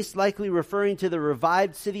the beast, likely referring to the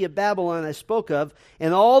revived city of Babylon I spoke of,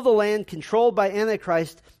 and all the land controlled by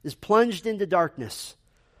Antichrist is plunged into darkness.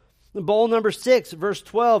 Bowl number 6, verse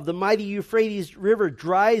 12, the mighty Euphrates River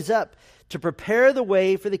dries up to prepare the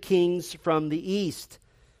way for the kings from the east.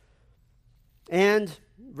 And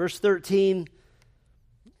verse 13,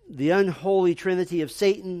 the unholy trinity of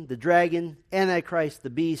Satan, the dragon, Antichrist, the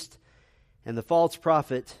beast, and the false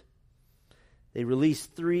prophet, they release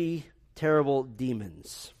 3 terrible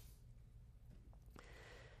demons.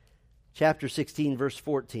 Chapter 16, verse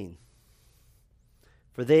 14.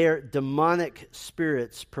 For they are demonic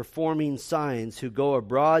spirits performing signs who go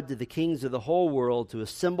abroad to the kings of the whole world to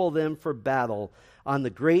assemble them for battle on the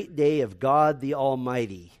great day of God the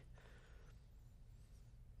Almighty.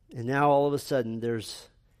 And now all of a sudden there's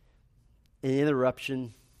an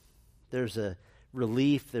interruption. There's a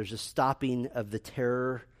relief. There's a stopping of the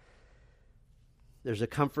terror. There's a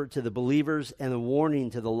comfort to the believers and a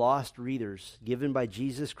warning to the lost readers given by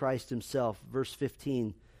Jesus Christ himself. Verse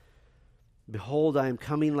 15. Behold, I am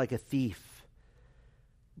coming like a thief.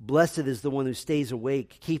 Blessed is the one who stays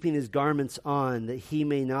awake, keeping his garments on, that he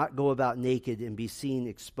may not go about naked and be seen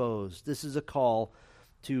exposed. This is a call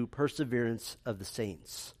to perseverance of the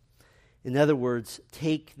saints. In other words,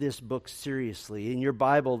 take this book seriously. In your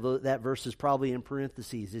Bible, that verse is probably in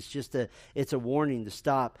parentheses. It's a warning to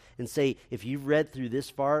stop and say, if you've read through this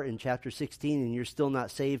far in chapter 16 and you're still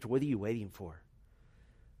not saved, what are you waiting for?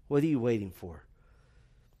 What are you waiting for?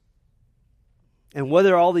 And what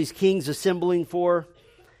are all these kings assembling for?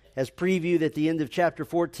 As previewed at the end of chapter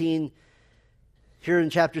 14, here in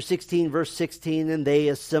chapter 16, verse 16, and they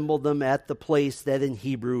assembled them at the place that in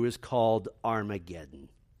Hebrew is called Armageddon.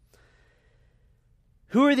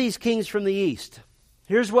 Who are these kings from the east?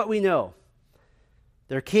 Here's what we know.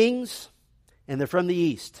 They're kings, and they're from the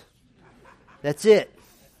east. That's it.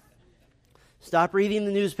 Stop reading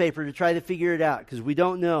the newspaper to try to figure it out, because we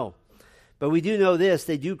don't know. But we do know this.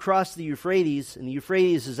 They do cross the Euphrates, and the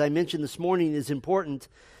Euphrates, as I mentioned this morning, is important.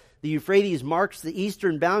 The Euphrates marks the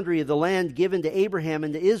eastern boundary of the land given to Abraham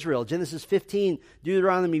and to Israel. Genesis 15,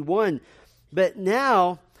 Deuteronomy 1. But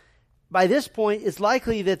now, By this point, it's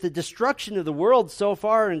likely that the destruction of the world so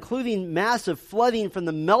far, including massive flooding from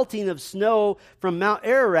the melting of snow from Mount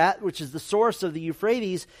Ararat, which is the source of the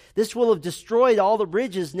Euphrates, this will have destroyed all the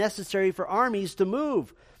bridges necessary for armies to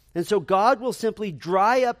move. And so God will simply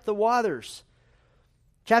dry up the waters.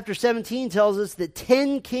 Chapter 17 tells us that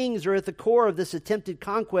 10 kings are at the core of this attempted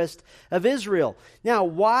conquest of Israel. Now,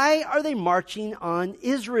 why are they marching on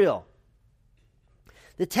Israel?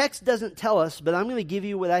 The text doesn't tell us, but I'm going to give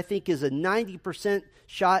you what I think is a 90%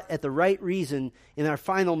 shot at the right reason in our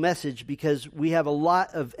final message, because we have a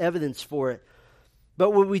lot of evidence for it.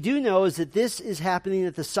 But what we do know is that this is happening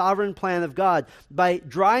at the sovereign plan of God. By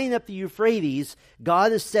drying up the Euphrates,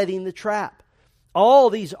 God is setting the trap.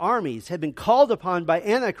 All these armies have been called upon by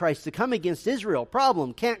Antichrist to come against Israel.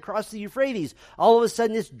 Problem, can't cross the Euphrates. All of a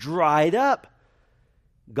sudden it's dried up.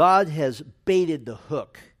 God has baited the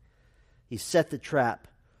hook. He set the trap.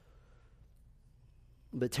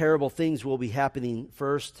 But terrible things will be happening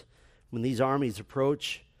first when these armies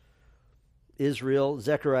approach Israel.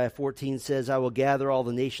 Zechariah 14 says, I will gather all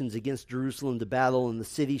the nations against Jerusalem to battle, and the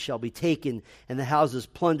city shall be taken, and the houses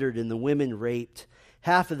plundered, and the women raped.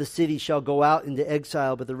 Half of the city shall go out into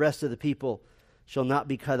exile, but the rest of the people shall not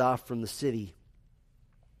be cut off from the city.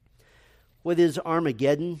 What is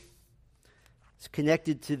Armageddon? It's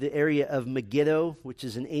connected to the area of Megiddo, which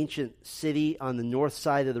is an ancient city on the north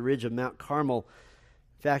side of the ridge of Mount Carmel.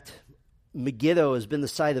 In fact, Megiddo has been the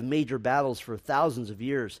site of major battles for thousands of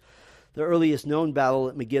years. The earliest known battle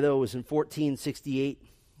at Megiddo was in 1468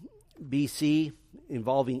 BC,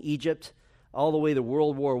 involving Egypt, all the way to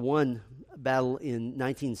World War I battle in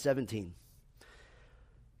 1917.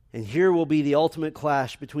 And here will be the ultimate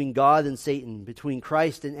clash between God and Satan, between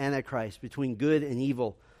Christ and Antichrist, between good and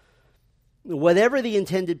evil. Whatever the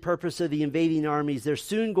intended purpose of the invading armies, they're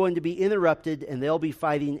soon going to be interrupted, and they'll be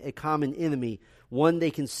fighting a common enemy, one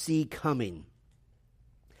they can see coming.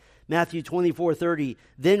 Matthew 24:30,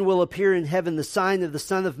 then will appear in heaven the sign of the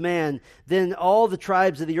Son of Man. Then all the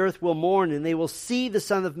tribes of the earth will mourn, and they will see the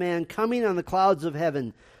Son of Man coming on the clouds of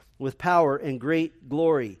heaven with power and great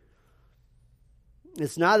glory.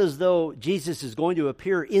 It's not as though Jesus is going to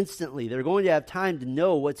appear instantly. They're going to have time to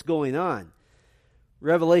know what's going on.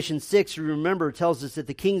 Revelation 6, remember, tells us that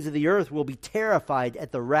the kings of the earth will be terrified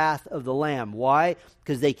at the wrath of the Lamb. Why?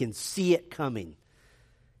 Because they can see it coming.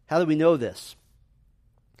 How do we know this?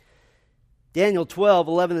 Daniel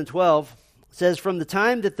 12:11 and 12 says, from the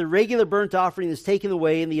time that the regular burnt offering is taken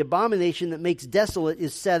away and the abomination that makes desolate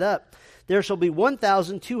is set up, there shall be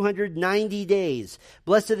 1,290 days.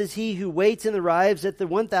 Blessed is he who waits and arrives at the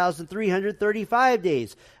 1,335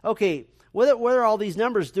 days. Okay, what are all these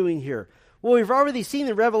numbers doing here? Well, we've already seen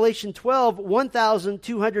in Revelation 12,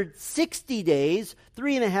 1,260 days,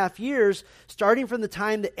 3.5 years, starting from the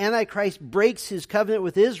time that Antichrist breaks his covenant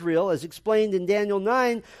with Israel, as explained in Daniel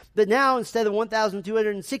 9. But now, instead of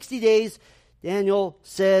 1,260 days, Daniel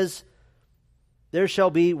says there shall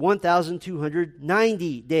be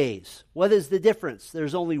 1,290 days. What is the difference?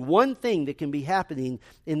 There's only one thing that can be happening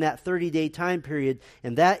in that 30-day time period,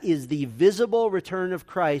 and that is the visible return of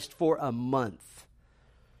Christ for a month.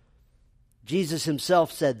 Jesus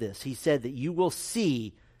himself said this. He said that you will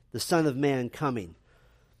see the Son of Man coming.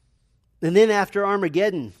 And then after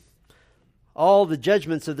Armageddon, all the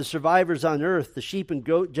judgments of the survivors on earth, the sheep and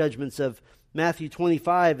goat judgments of Matthew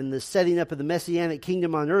 25 and the setting up of the Messianic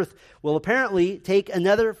kingdom on earth will apparently take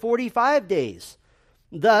another 45 days.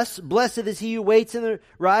 Thus, blessed is he who waits and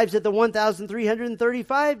arrives at the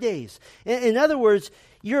 1,335 days. In other words,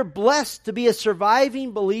 you're blessed to be a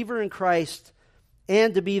surviving believer in Christ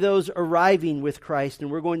and to be those arriving with Christ. And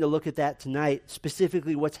we're going to look at that tonight,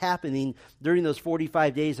 specifically what's happening during those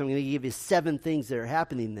 45 days. I'm going to give you 7 things that are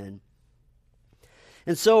happening then.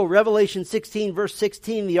 And so, Revelation 16, verse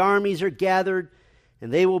 16, the armies are gathered,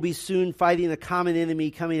 and they will be soon fighting a common enemy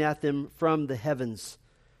coming at them from the heavens.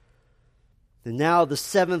 And now the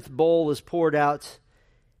 7th bowl is poured out,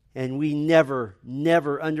 and we never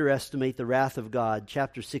underestimate the wrath of God.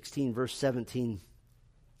 Chapter 16, verse 17.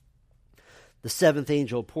 The 7th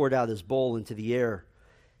angel poured out his bowl into the air,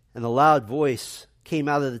 and a loud voice came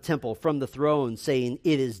out of the temple from the throne, saying,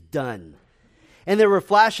 "It is done." And there were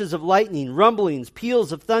flashes of lightning, rumblings,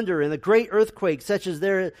 peals of thunder, and a great earthquake, such as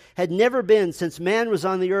there had never been since man was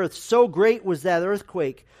on the earth. So great was that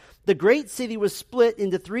earthquake. The great city was split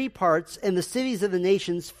into 3 parts, and the cities of the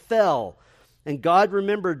nations fell. And God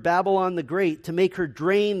remembered Babylon the Great to make her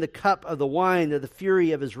drain the cup of the wine of the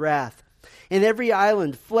fury of his wrath. And every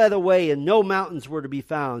island fled away, and no mountains were to be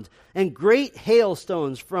found. And great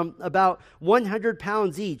hailstones from about 100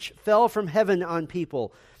 pounds each fell from heaven on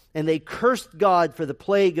people. And they cursed God for the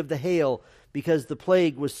plague of the hail, because the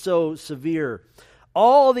plague was so severe.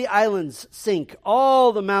 All the islands sink,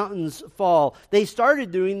 all the mountains fall. They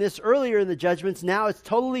started doing this earlier in the judgments. Now it's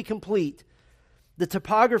totally complete. The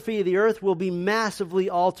topography of the earth will be massively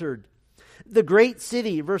altered. The great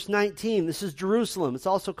city, verse 19, this is Jerusalem. It's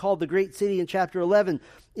also called the great city in chapter 11.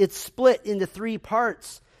 It's split into 3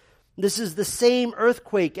 parts. This is the same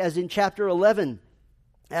earthquake as in chapter 11,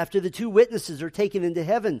 after the 2 witnesses are taken into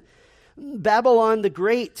heaven. Babylon the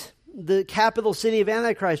Great, the capital city of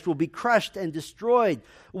Antichrist, will be crushed and destroyed.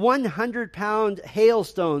 100-pound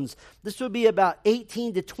hailstones. This will be about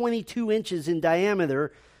 18 to 22 inches in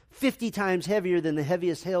diameter, 50 times heavier than the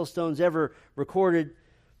heaviest hailstones ever recorded,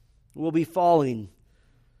 will be falling.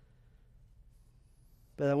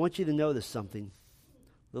 But I want you to notice something.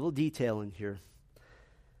 Little detail in here.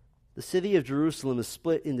 The city of Jerusalem is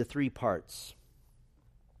split into 3 parts.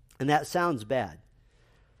 And that sounds bad.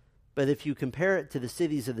 But if you compare it to the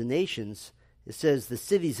cities of the nations, it says the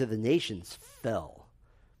cities of the nations fell.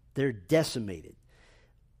 They're decimated.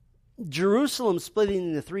 Jerusalem splitting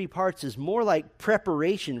into 3 parts is more like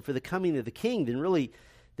preparation for the coming of the king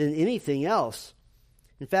than anything else.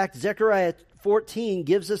 In fact, Zechariah 14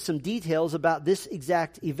 gives us some details about this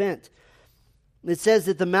exact event. It says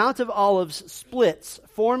that the Mount of Olives splits,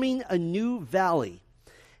 forming a new valley.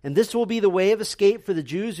 And this will be the way of escape for the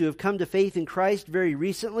Jews who have come to faith in Christ very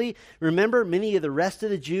recently. Remember, many of the rest of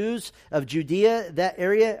the Jews of Judea, that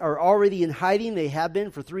area, are already in hiding. They have been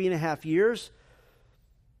for 3.5 years.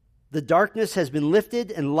 The darkness has been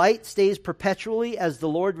lifted and light stays perpetually as the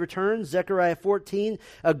Lord returns. Zechariah 14,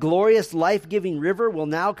 a glorious life-giving river will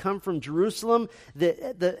now come from Jerusalem.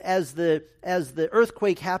 As the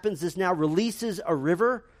earthquake happens, this now releases a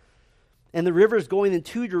river. And the river is going in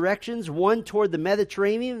 2 directions, one toward the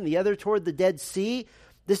Mediterranean and the other toward the Dead Sea.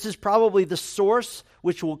 This is probably the source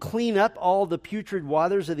which will clean up all the putrid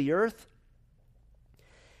waters of the earth.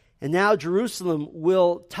 And now Jerusalem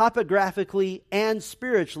will topographically and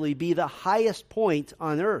spiritually be the highest point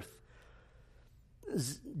on earth.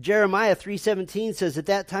 Jeremiah 3:17 says, "At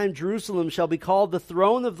that time Jerusalem shall be called the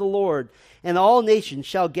throne of the Lord, and all nations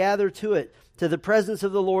shall gather to it, to the presence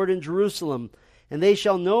of the Lord in Jerusalem. And they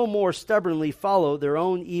shall no more stubbornly follow their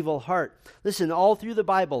own evil heart." Listen, all through the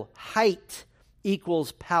Bible, height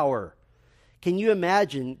equals power. Can you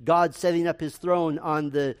imagine God setting up his throne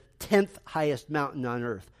on the 10th highest mountain on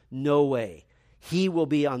earth? No way. He will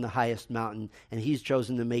be on the highest mountain, and he's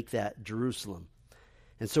chosen to make that Jerusalem.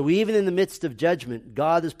 And so even in the midst of judgment,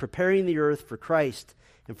 God is preparing the earth for Christ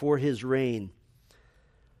and for his reign.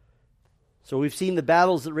 So we've seen the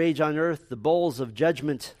battles that rage on earth, the bowls of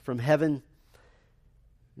judgment from heaven.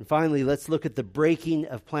 And finally, let's look at the breaking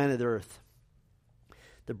of planet Earth.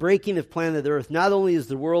 The breaking of planet Earth. Not only is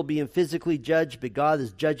the world being physically judged, but God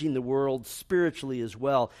is judging the world spiritually as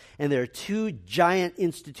well. And there are 2 giant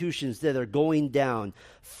institutions that are going down.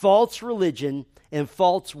 False religion and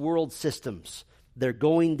false world systems. They're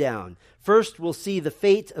going down. First, we'll see the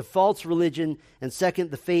fate of false religion, and second,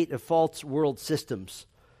 the fate of false world systems.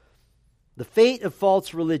 The fate of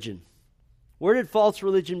false religion. Where did false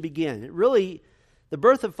religion begin? The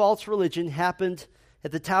birth of false religion happened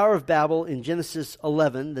at the Tower of Babel in Genesis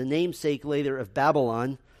 11, the namesake later of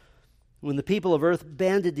Babylon, when the people of earth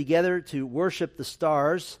banded together to worship the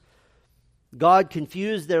stars. God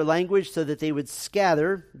confused their language so that they would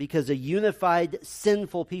scatter, because a unified,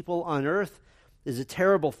 sinful people on earth is a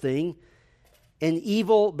terrible thing. And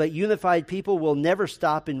evil but unified people will never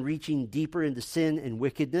stop in reaching deeper into sin and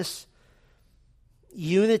wickedness.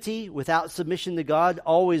 Unity without submission to God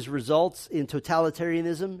always results in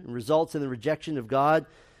totalitarianism and results in the rejection of God.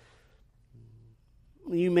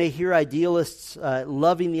 You may hear idealists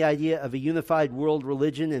loving the idea of a unified world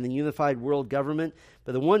religion and a unified world government,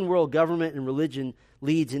 but the one world government and religion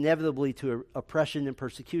leads inevitably to oppression and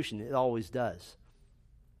persecution. It always does.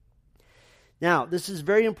 Now, this is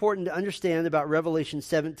very important to understand about Revelation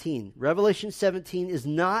 17. Revelation 17 is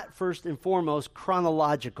not first and foremost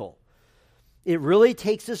chronological. It really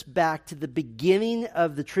takes us back to the beginning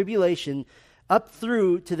of the tribulation up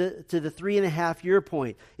through to the 3.5-year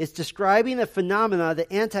point. It's describing a phenomena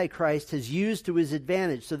that Antichrist has used to his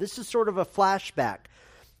advantage. So this is sort of a flashback.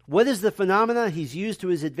 What is the phenomena he's used to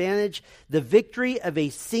his advantage? The victory of a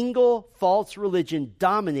single false religion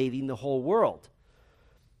dominating the whole world.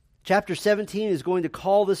 Chapter 17 is going to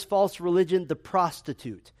call this false religion the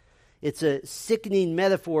prostitute. It's a sickening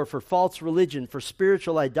metaphor for false religion, for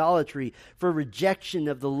spiritual idolatry, for rejection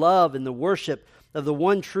of the love and the worship of the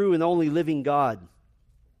one true and only living God.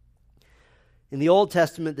 In the Old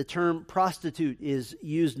Testament, the term prostitute is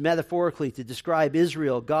used metaphorically to describe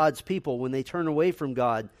Israel, God's people, when they turn away from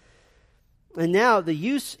God. And now the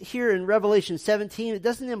use here in Revelation 17, it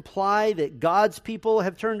doesn't imply that God's people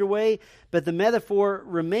have turned away, but the metaphor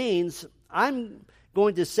remains, I'm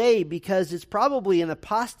going to say, because it's probably an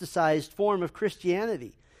apostatized form of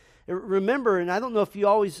Christianity. Remember, and I don't know if you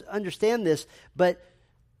always understand this, but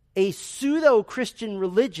a pseudo-Christian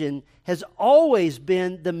religion has always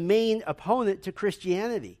been the main opponent to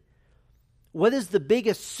Christianity. What is the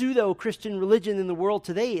biggest pseudo-Christian religion in the world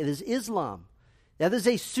today? It is Islam. That is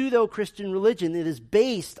a pseudo-Christian religion. It is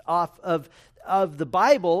based off of the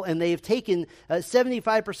Bible, and they have taken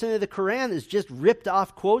 75% of the Quran is just ripped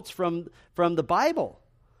off quotes from the Bible.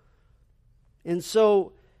 And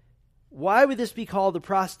so, why would this be called a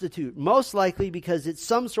prostitute? Most likely because it's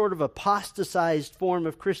some sort of apostatized form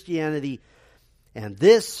of Christianity. And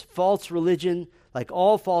this false religion, like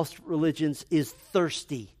all false religions, is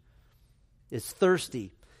thirsty. It's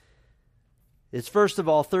thirsty. It's first of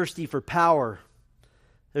all thirsty for power.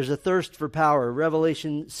 There's a thirst for power.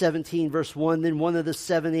 Revelation 17, verse 1, then one of the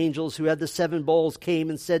seven angels who had the seven bowls came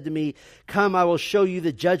and said to me, come, I will show you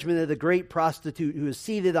the judgment of the great prostitute who is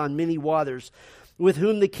seated on many waters, with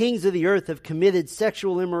whom the kings of the earth have committed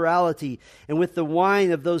sexual immorality, and with the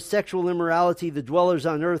wine of those sexual immorality the dwellers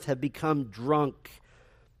on earth have become drunk.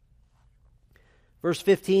 Verse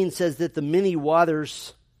 15 says that the many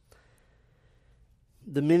waters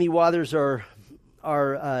are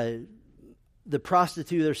the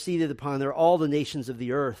prostitute they're seated upon. They're all the nations of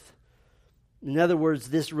the earth. In other words,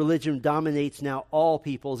 this religion dominates now all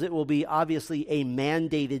peoples. It will be obviously a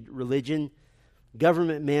mandated religion,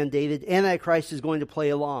 government mandated. Antichrist is going to play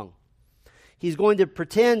along. He's going to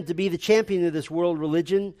pretend to be the champion of this world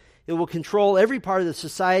religion. It will control every part of the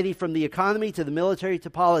society, from the economy to the military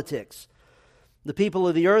to politics. The people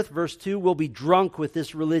of the earth, verse 2, will be drunk with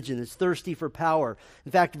this religion. It's thirsty for power.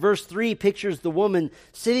 In fact, verse 3 pictures the woman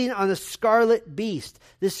sitting on a scarlet beast.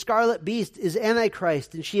 This scarlet beast is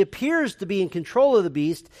Antichrist, and she appears to be in control of the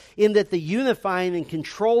beast, in that the unifying and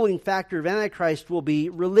controlling factor of Antichrist will be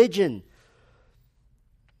religion.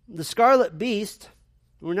 The scarlet beast,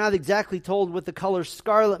 we're not exactly told what the color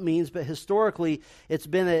scarlet means, but historically it's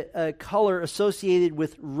been a color associated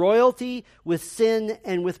with royalty, with sin,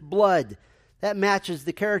 and with blood. That matches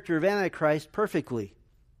the character of Antichrist perfectly.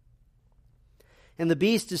 And the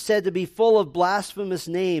beast is said to be full of blasphemous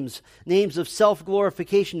names, names of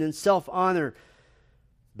self-glorification and self-honor.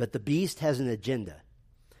 But the beast has an agenda.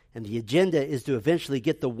 And the agenda is to eventually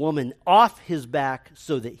get the woman off his back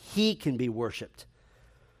so that he can be worshipped.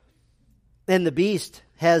 And the beast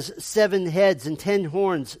has 7 heads and 10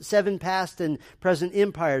 horns, 7 past and present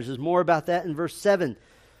empires. There's more about that in verse 7.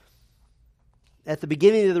 At the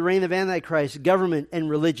beginning of the reign of Antichrist, government and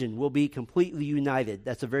religion will be completely united.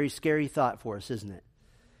 That's a very scary thought for us, isn't it?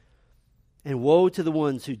 And woe to the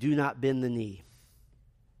ones who do not bend the knee.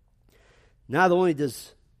 Not only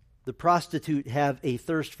does the prostitute have a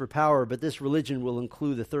thirst for power, but this religion will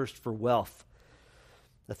include a thirst for wealth.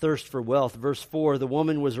 A thirst for wealth. Verse 4, the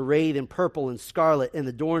woman was arrayed in purple and scarlet and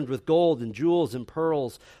adorned with gold and jewels and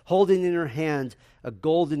pearls, holding in her hand a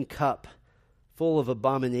golden cup full of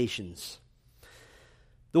abominations.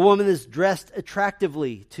 The woman is dressed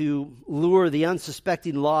attractively to lure the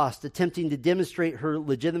unsuspecting lost, attempting to demonstrate her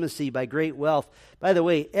legitimacy by great wealth. By the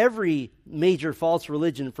way, every major false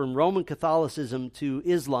religion, from Roman Catholicism to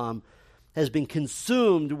Islam, has been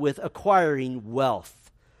consumed with acquiring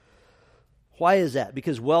wealth. Why is that?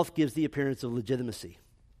 Because wealth gives the appearance of legitimacy.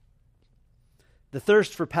 The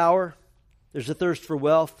thirst for power, there's a thirst for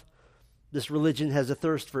wealth. This religion has a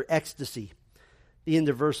thirst for ecstasy. The end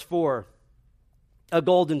of verse 4. A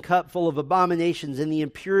golden cup full of abominations and the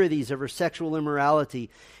impurities of her sexual immorality.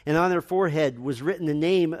 And on her forehead was written the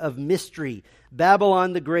name of mystery,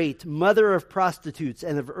 Babylon the Great, mother of prostitutes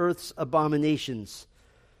and of earth's abominations.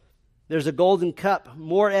 There's a golden cup,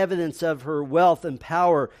 more evidence of her wealth and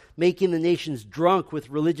power, making the nations drunk with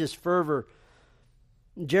religious fervor.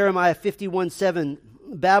 Jeremiah 51:7,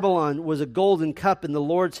 Babylon was a golden cup in the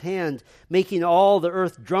Lord's hand, making all the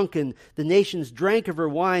earth drunken. The nations drank of her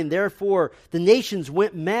wine, therefore the nations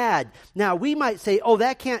went mad. Now we might say, oh,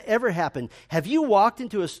 that can't ever happen. Have you walked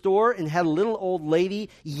into a store and had a little old lady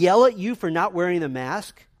yell at you for not wearing a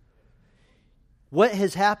mask? What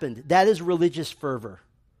has happened? That is religious fervor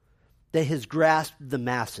that has grasped the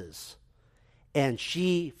masses. And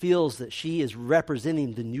she feels that she is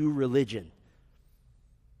representing the new religion.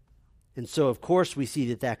 And so, of course, we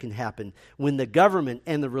see that can happen. When the government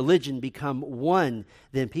and the religion become one,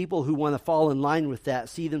 then people who want to fall in line with that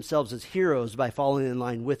see themselves as heroes by falling in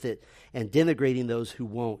line with it and denigrating those who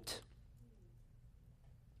won't.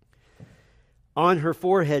 On her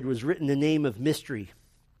forehead was written the name of mystery.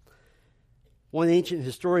 One ancient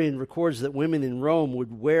historian records that women in Rome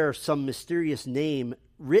would wear some mysterious name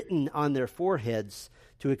written on their foreheads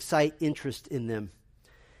to excite interest in them.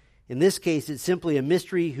 In this case, it's simply a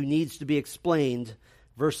mystery who needs to be explained.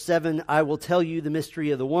 Verse 7, I will tell you the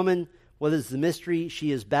mystery of the woman. What is the mystery?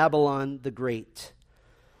 She is Babylon the Great.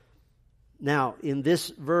 Now, in this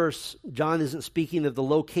verse, John isn't speaking of the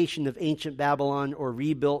location of ancient Babylon or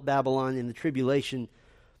rebuilt Babylon in the tribulation,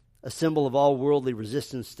 a symbol of all worldly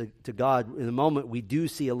resistance to God. In a moment, we do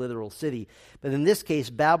see a literal city. But in this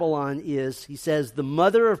case, Babylon is, he says, the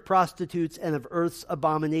mother of prostitutes and of earth's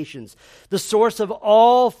abominations, the source of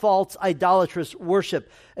all false idolatrous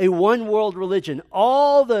worship, a one-world religion,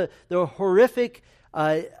 all the horrific,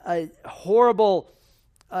 horrible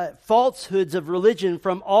falsehoods of religion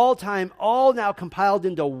from all time, all now compiled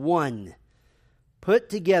into one, put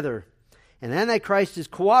together. And Antichrist is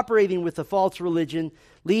cooperating with the false religion,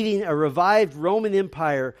 leading a revived Roman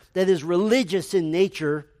Empire that is religious in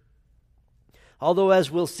nature. Although, as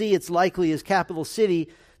we'll see, it's likely as capital city,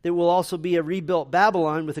 there will also be a rebuilt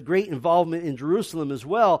Babylon with a great involvement in Jerusalem as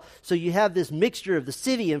well. So you have this mixture of the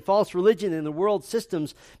city and false religion and the world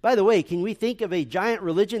systems. By the way, can we think of a giant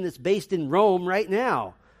religion that's based in Rome right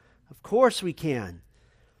now? Of course we can.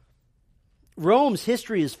 Rome's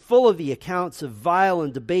history is full of the accounts of vile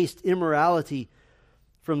and debased immorality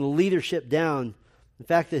from the leadership down. In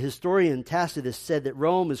fact, the historian Tacitus said that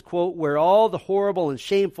Rome is, quote, where all the horrible and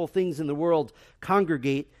shameful things in the world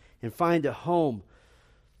congregate and find a home.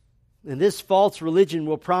 And this false religion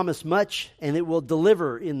will promise much, and it will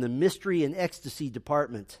deliver in the mystery and ecstasy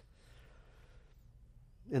department.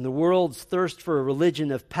 And the world's thirst for a religion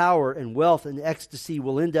of power and wealth and ecstasy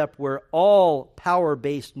will end up where all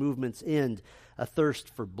power-based movements end, a thirst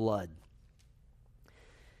for blood.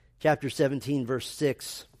 Chapter 17, verse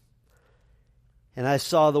 6. And I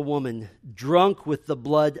saw the woman drunk with the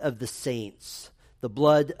blood of the saints, the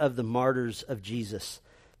blood of the martyrs of Jesus.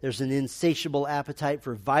 There's an insatiable appetite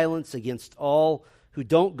for violence against all who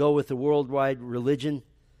don't go with the worldwide religion.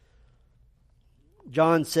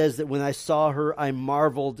 John says that when I saw her, I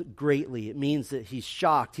marveled greatly. It means that he's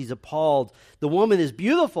shocked, he's appalled. The woman is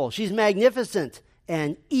beautiful, she's magnificent,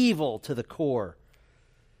 and evil to the core.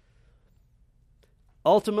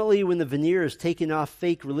 Ultimately, when the veneer is taken off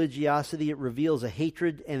fake religiosity, it reveals a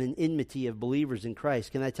hatred and an enmity of believers in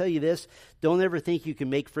Christ. Can I tell you this? Don't ever think you can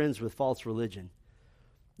make friends with false religion.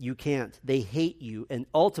 You can't. They hate you, and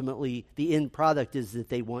ultimately, the end product is that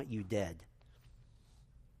they want you dead.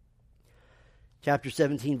 Chapter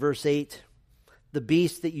 17, verse 8, the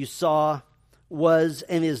beast that you saw was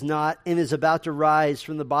and is not and is about to rise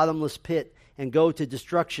from the bottomless pit and go to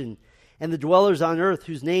destruction. And the dwellers on earth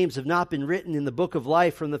whose names have not been written in the book of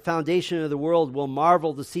life from the foundation of the world will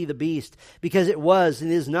marvel to see the beast, because it was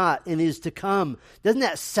and is not and is to come. Doesn't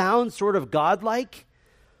that sound sort of godlike?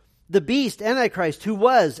 The beast, Antichrist, who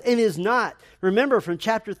was and is not. Remember from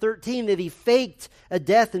chapter 13 that he faked a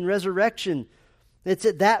death and resurrection. It's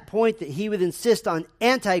at that point that he would insist on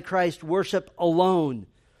Antichrist worship alone.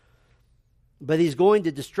 But he's going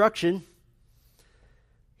to destruction.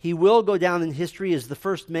 He will go down in history as the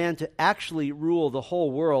first man to actually rule the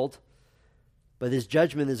whole world. But his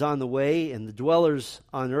judgment is on the way, and the dwellers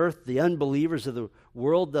on earth, the unbelievers of the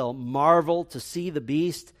world, they'll marvel to see the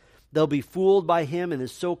beast. They'll be fooled by him and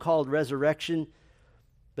his so-called resurrection.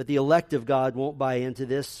 But the elect of God won't buy into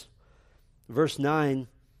this. Verse 9,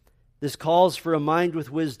 this calls for a mind with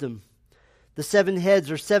wisdom. The 7 heads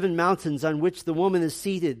are 7 mountains on which the woman is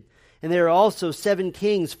seated. And there are also 7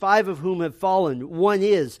 kings, 5 of whom have fallen. One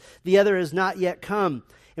is, the other has not yet come.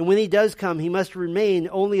 And when he does come, he must remain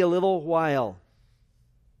only a little while.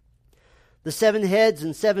 The 7 heads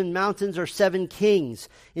and 7 mountains are 7 kings.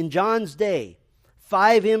 In John's day,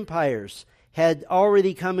 5 empires had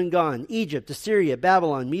already come and gone. Egypt, Assyria,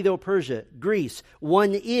 Babylon, Medo-Persia, Greece.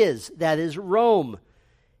 One is, that is Rome.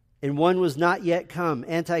 And one was not yet come.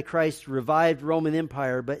 Antichrist revived Roman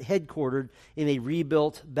Empire, but headquartered in a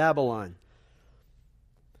rebuilt Babylon.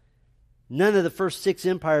 None of the first 6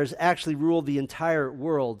 empires actually ruled the entire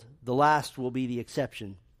world. The last will be the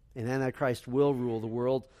exception. And Antichrist will rule the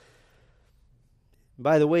world.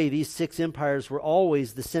 By the way, these 6 empires were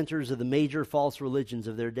always the centers of the major false religions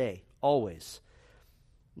of their day. Always.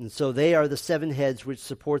 And so they are the 7 heads which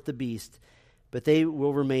support the beast, but they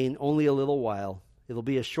will remain only a little while. It'll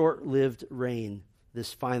be a short-lived reign,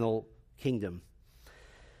 this final kingdom.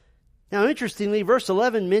 Now, interestingly, verse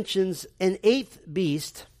 11 mentions an 8th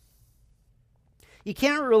beast. You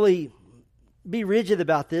can't really be rigid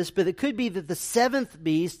about this, but it could be that the 7th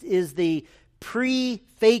beast is the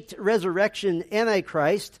pre-faked resurrection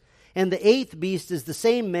Antichrist, And the eighth beast is the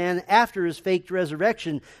same man after his faked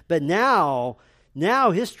resurrection, but now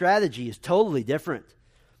his strategy is totally different.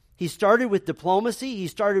 He started with diplomacy, he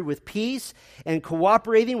started with peace and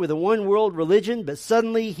cooperating with a one-world religion, but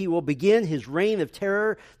suddenly he will begin his reign of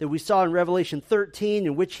terror that we saw in Revelation 13,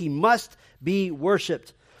 in which he must be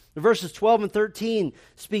worshipped. Verses 12 and 13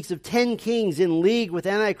 speaks of 10 kings in league with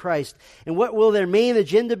Antichrist. And what will their main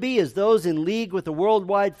agenda be as those in league with the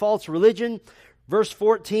worldwide false religion? Verse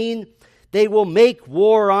 14, they will make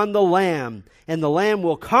war on the Lamb, and the Lamb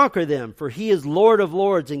will conquer them, for he is Lord of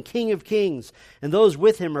lords and King of kings, and those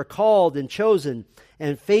with him are called and chosen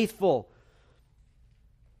and faithful.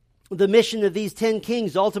 The mission of these 10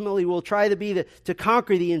 kings ultimately will try to be to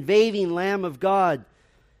conquer the invading Lamb of God.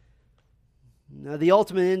 Now, the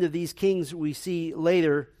ultimate end of these kings we see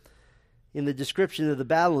later in the description of the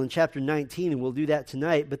battle in chapter 19, and we'll do that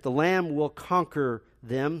tonight, but the Lamb will conquer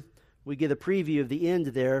them. We get a preview of the end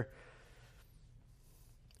there.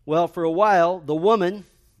 Well, for a while, the woman,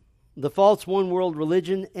 the false one-world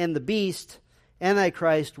religion, and the beast,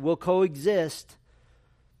 Antichrist, will coexist.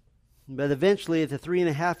 But eventually, at the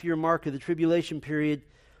 3.5-year mark of the tribulation period,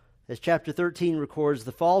 as chapter 13 records,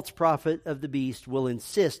 the false prophet of the beast will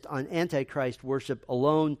insist on Antichrist worship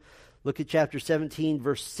alone. Look at chapter 17,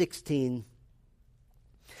 verse 16.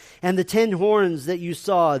 And the 10 horns that you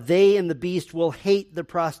saw, they and the beast will hate the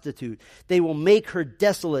prostitute. They will make her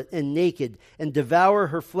desolate and naked, and devour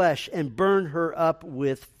her flesh, and burn her up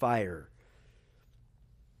with fire.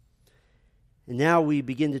 And now we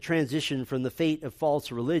begin to transition from the fate of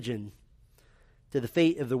false religion to the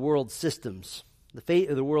fate of the world systems. The fate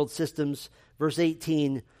of the world systems, verse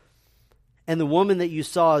 18, and the woman that you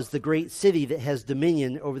saw is the great city that has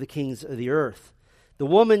dominion over the kings of the earth. The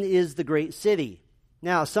woman is the great city.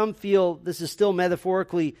 Now, some feel this is still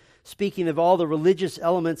metaphorically speaking of all the religious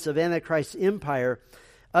elements of Antichrist's empire.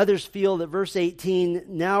 Others feel that verse 18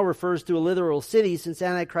 now refers to a literal city, since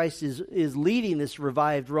Antichrist is leading this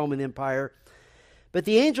revived Roman Empire. But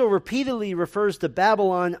the angel repeatedly refers to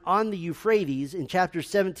Babylon on the Euphrates in chapters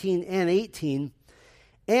 17 and 18.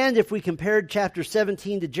 And if we compared chapter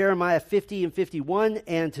 17 to Jeremiah 50 and 51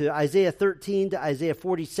 and to Isaiah 13 to Isaiah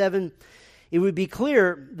 47, it would be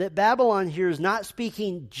clear that Babylon here is not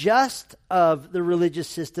speaking just of the religious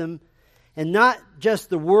system and not just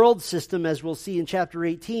the world system, as we'll see in chapter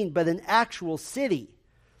 18, but an actual city.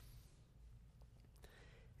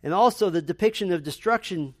 And also the depiction of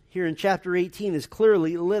destruction here in chapter 18 is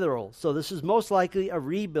clearly literal. So this is most likely a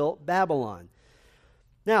rebuilt Babylon.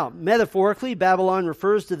 Now, metaphorically, Babylon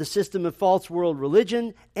refers to the system of false world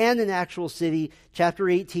religion and an actual city. Chapter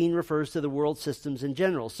 18 refers to the world systems in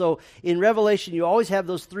general. So in Revelation, you always have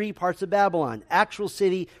those three parts of Babylon: actual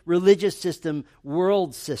city, religious system,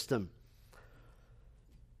 world system.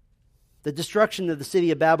 The destruction of the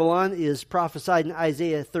city of Babylon is prophesied in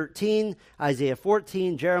Isaiah 13, Isaiah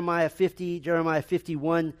 14, Jeremiah 50, Jeremiah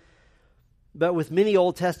 51. But with many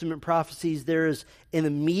Old Testament prophecies, there is an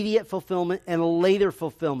immediate fulfillment and a later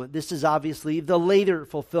fulfillment. This is obviously the later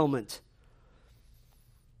fulfillment.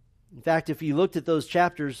 In fact, if you looked at those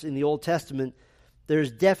chapters in the Old Testament,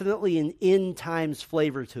 there's definitely an end times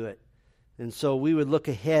flavor to it. And so we would look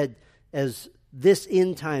ahead as this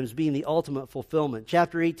end times being the ultimate fulfillment.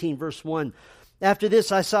 Chapter 18, verse 1. After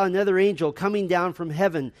this I saw another angel coming down from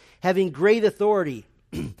heaven, having great authority,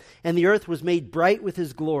 and the earth was made bright with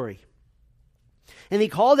his glory. And he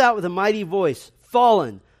called out with a mighty voice,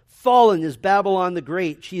 "Fallen, fallen is Babylon the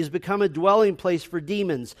Great. She has become a dwelling place for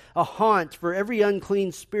demons, a haunt for every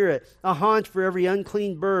unclean spirit, a haunt for every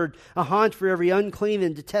unclean bird, a haunt for every unclean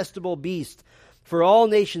and detestable beast. For all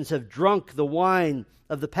nations have drunk the wine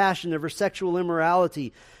of the passion of her sexual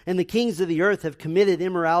immorality, and the kings of the earth have committed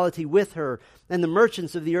immorality with her, and the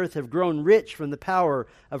merchants of the earth have grown rich from the power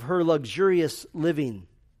of her luxurious living."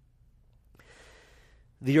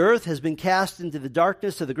 The earth has been cast into the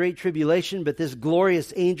darkness of the great tribulation, but this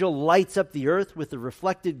glorious angel lights up the earth with the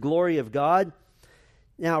reflected glory of God.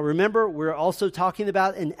 Now, remember, we're also talking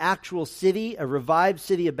about an actual city, a revived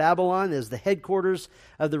city of Babylon, as the headquarters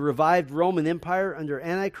of the revived Roman Empire under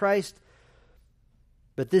Antichrist.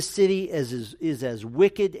 But this city is as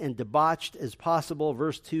wicked and debauched as possible.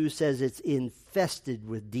 Verse 2 says it's infested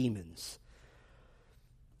with demons.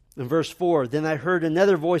 In verse 4, then I heard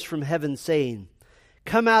another voice from heaven saying,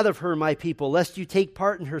 "Come out of her, my people, lest you take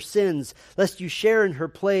part in her sins, lest you share in her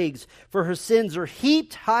plagues, for her sins are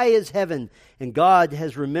heaped high as heaven, and God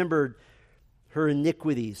has remembered her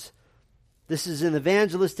iniquities." This is an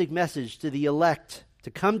evangelistic message to the elect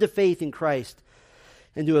to come to faith in Christ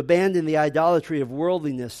and to abandon the idolatry of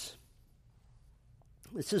worldliness.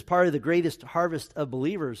 This is part of the greatest harvest of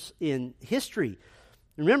believers in history.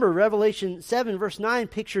 Remember, Revelation 7 verse 9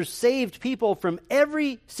 pictures saved people from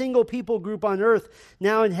every single people group on earth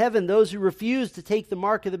now in heaven, those who refuse to take the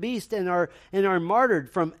mark of the beast and are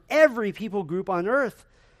martyred, from every people group on earth.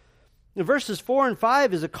 In verses 4 and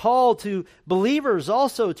 5 is a call to believers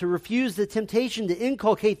also to refuse the temptation to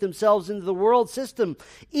inculcate themselves into the world system,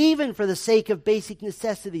 even for the sake of basic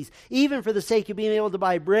necessities, even for the sake of being able to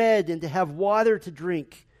buy bread and to have water to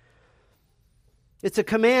drink. It's a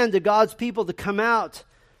command to God's people to come out,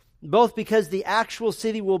 both because the actual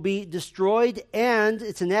city will be destroyed, and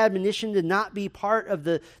it's an admonition to not be part of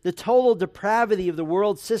the total depravity of the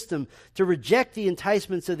world system, to reject the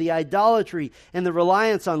enticements of the idolatry and the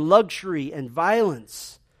reliance on luxury and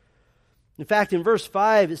violence. In fact, in verse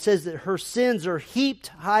 5, it says that her sins are heaped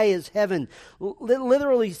high as heaven. It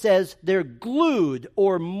literally says they're glued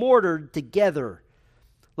or mortared together,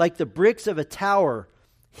 like the bricks of a tower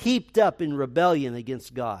heaped up in rebellion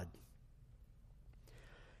against God.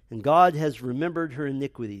 And God has remembered her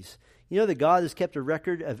iniquities. You know that God has kept a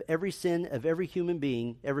record of every sin of every human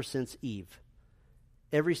being ever since Eve.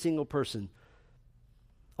 Every single person.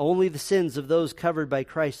 Only the sins of those covered by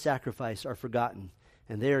Christ's sacrifice are forgotten,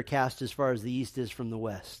 and they are cast as far as the east is from the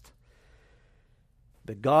west.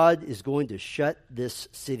 But God is going to shut this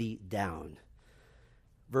city down.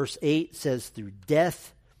 Verse 8 says, through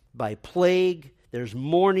death, by plague, there's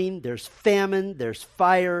mourning, there's famine, there's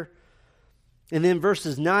fire. And then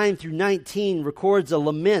verses 9 through 19 records a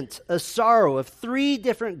lament, a sorrow of three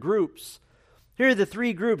different groups. Here are the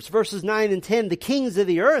three groups. Verses 9 and 10, the kings of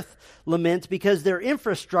the earth lament because their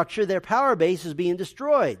infrastructure, their power base is being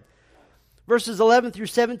destroyed. Verses 11 through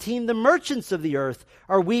 17, the merchants of the earth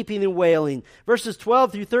are weeping and wailing. Verses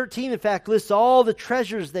 12 through 13, in fact, lists all the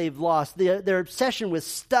treasures they've lost. Their obsession with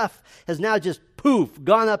stuff has now just poof,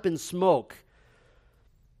 gone up in smoke.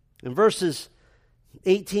 In verses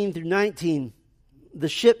 18 through 19, the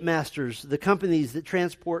shipmasters, the companies that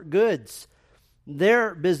transport goods,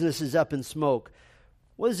 their business is up in smoke.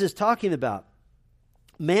 What is this talking about?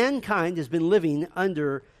 Mankind has been living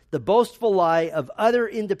under the boastful lie of utter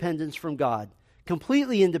independence from God,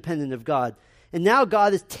 completely independent of God. And now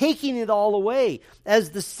God is taking it all away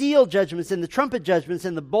as the seal judgments and the trumpet judgments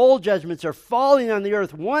and the bowl judgments are falling on the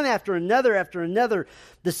earth one after another.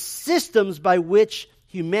 The systems by which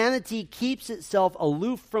humanity keeps itself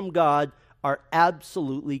aloof from God are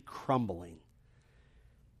absolutely crumbling.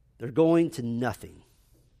 They're going to nothing.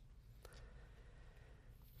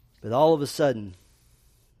 But all of a sudden,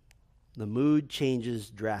 the mood changes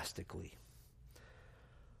drastically.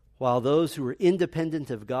 While those who are independent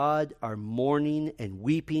of God are mourning and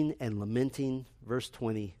weeping and lamenting, verse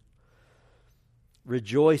 20,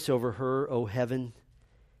 rejoice over her, O heaven,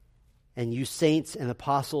 and you saints and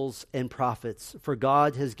apostles and prophets, for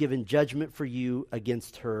God has given judgment for you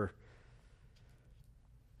against her.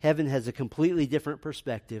 Heaven has a completely different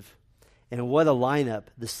perspective. And what a lineup.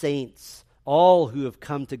 The saints, all who have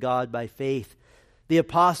come to God by faith. The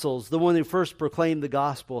apostles, the one who first proclaimed the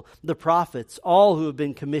gospel. The prophets, all who have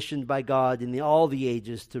been commissioned by God in all the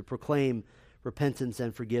ages to proclaim repentance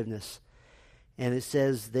and forgiveness. And it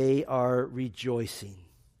says they are rejoicing.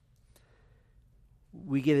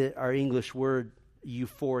 We get our English word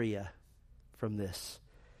euphoria from this.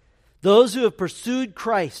 Those who have pursued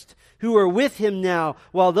Christ, who are with him now,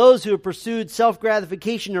 while those who have pursued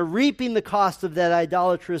self-gratification are reaping the cost of that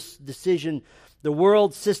idolatrous decision. The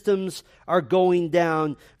world systems are going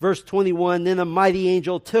down. Verse 21, then a mighty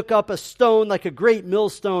angel took up a stone like a great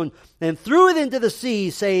millstone and threw it into the sea,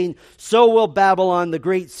 saying, so will Babylon, the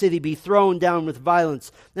great city, be thrown down with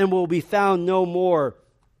violence and will be found no more.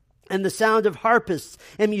 And the sound of harpists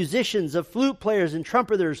and musicians, of flute players and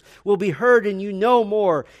trumpeters will be heard in you no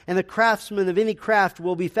more. And the craftsmen of any craft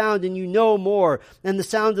will be found in you no more. And the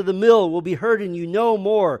sound of the mill will be heard in you no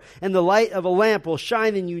more. And the light of a lamp will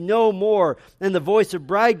shine in you no more. And the voice of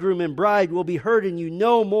bridegroom and bride will be heard in you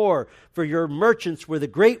no more. For your merchants were the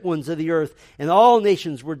great ones of the earth, and all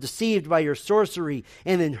nations were deceived by your sorcery.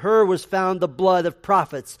 And in her was found the blood of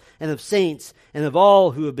prophets and of saints and of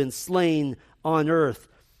all who have been slain on earth.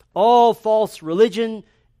 All false religion,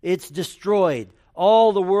 it's destroyed.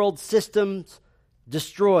 All the world systems,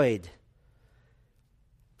 destroyed.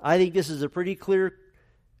 I think this is a pretty clear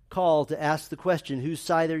call to ask the question, whose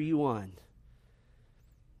side are you on?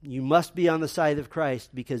 You must be on the side of Christ,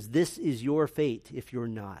 because this is your fate if you're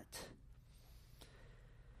not.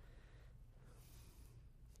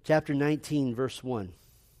 Chapter 19, verse 1.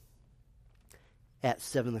 At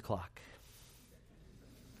 7 o'clock.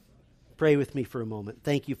 Pray with me for a moment.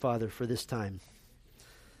 Thank you, Father, for this time.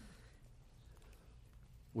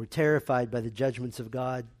 We're terrified by the judgments of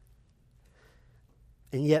God.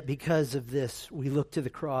 And yet, because of this, we look to the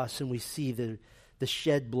cross and we see the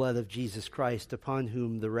shed blood of Jesus Christ, upon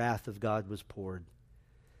whom the wrath of God was poured,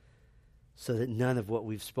 so that none of what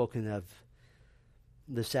we've spoken of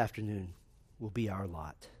this afternoon will be our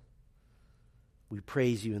lot. We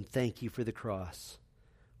praise you and thank you for the cross.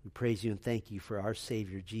 We praise you and thank you for our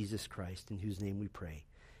Savior, Jesus Christ, in whose name we pray.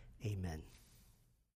 Amen.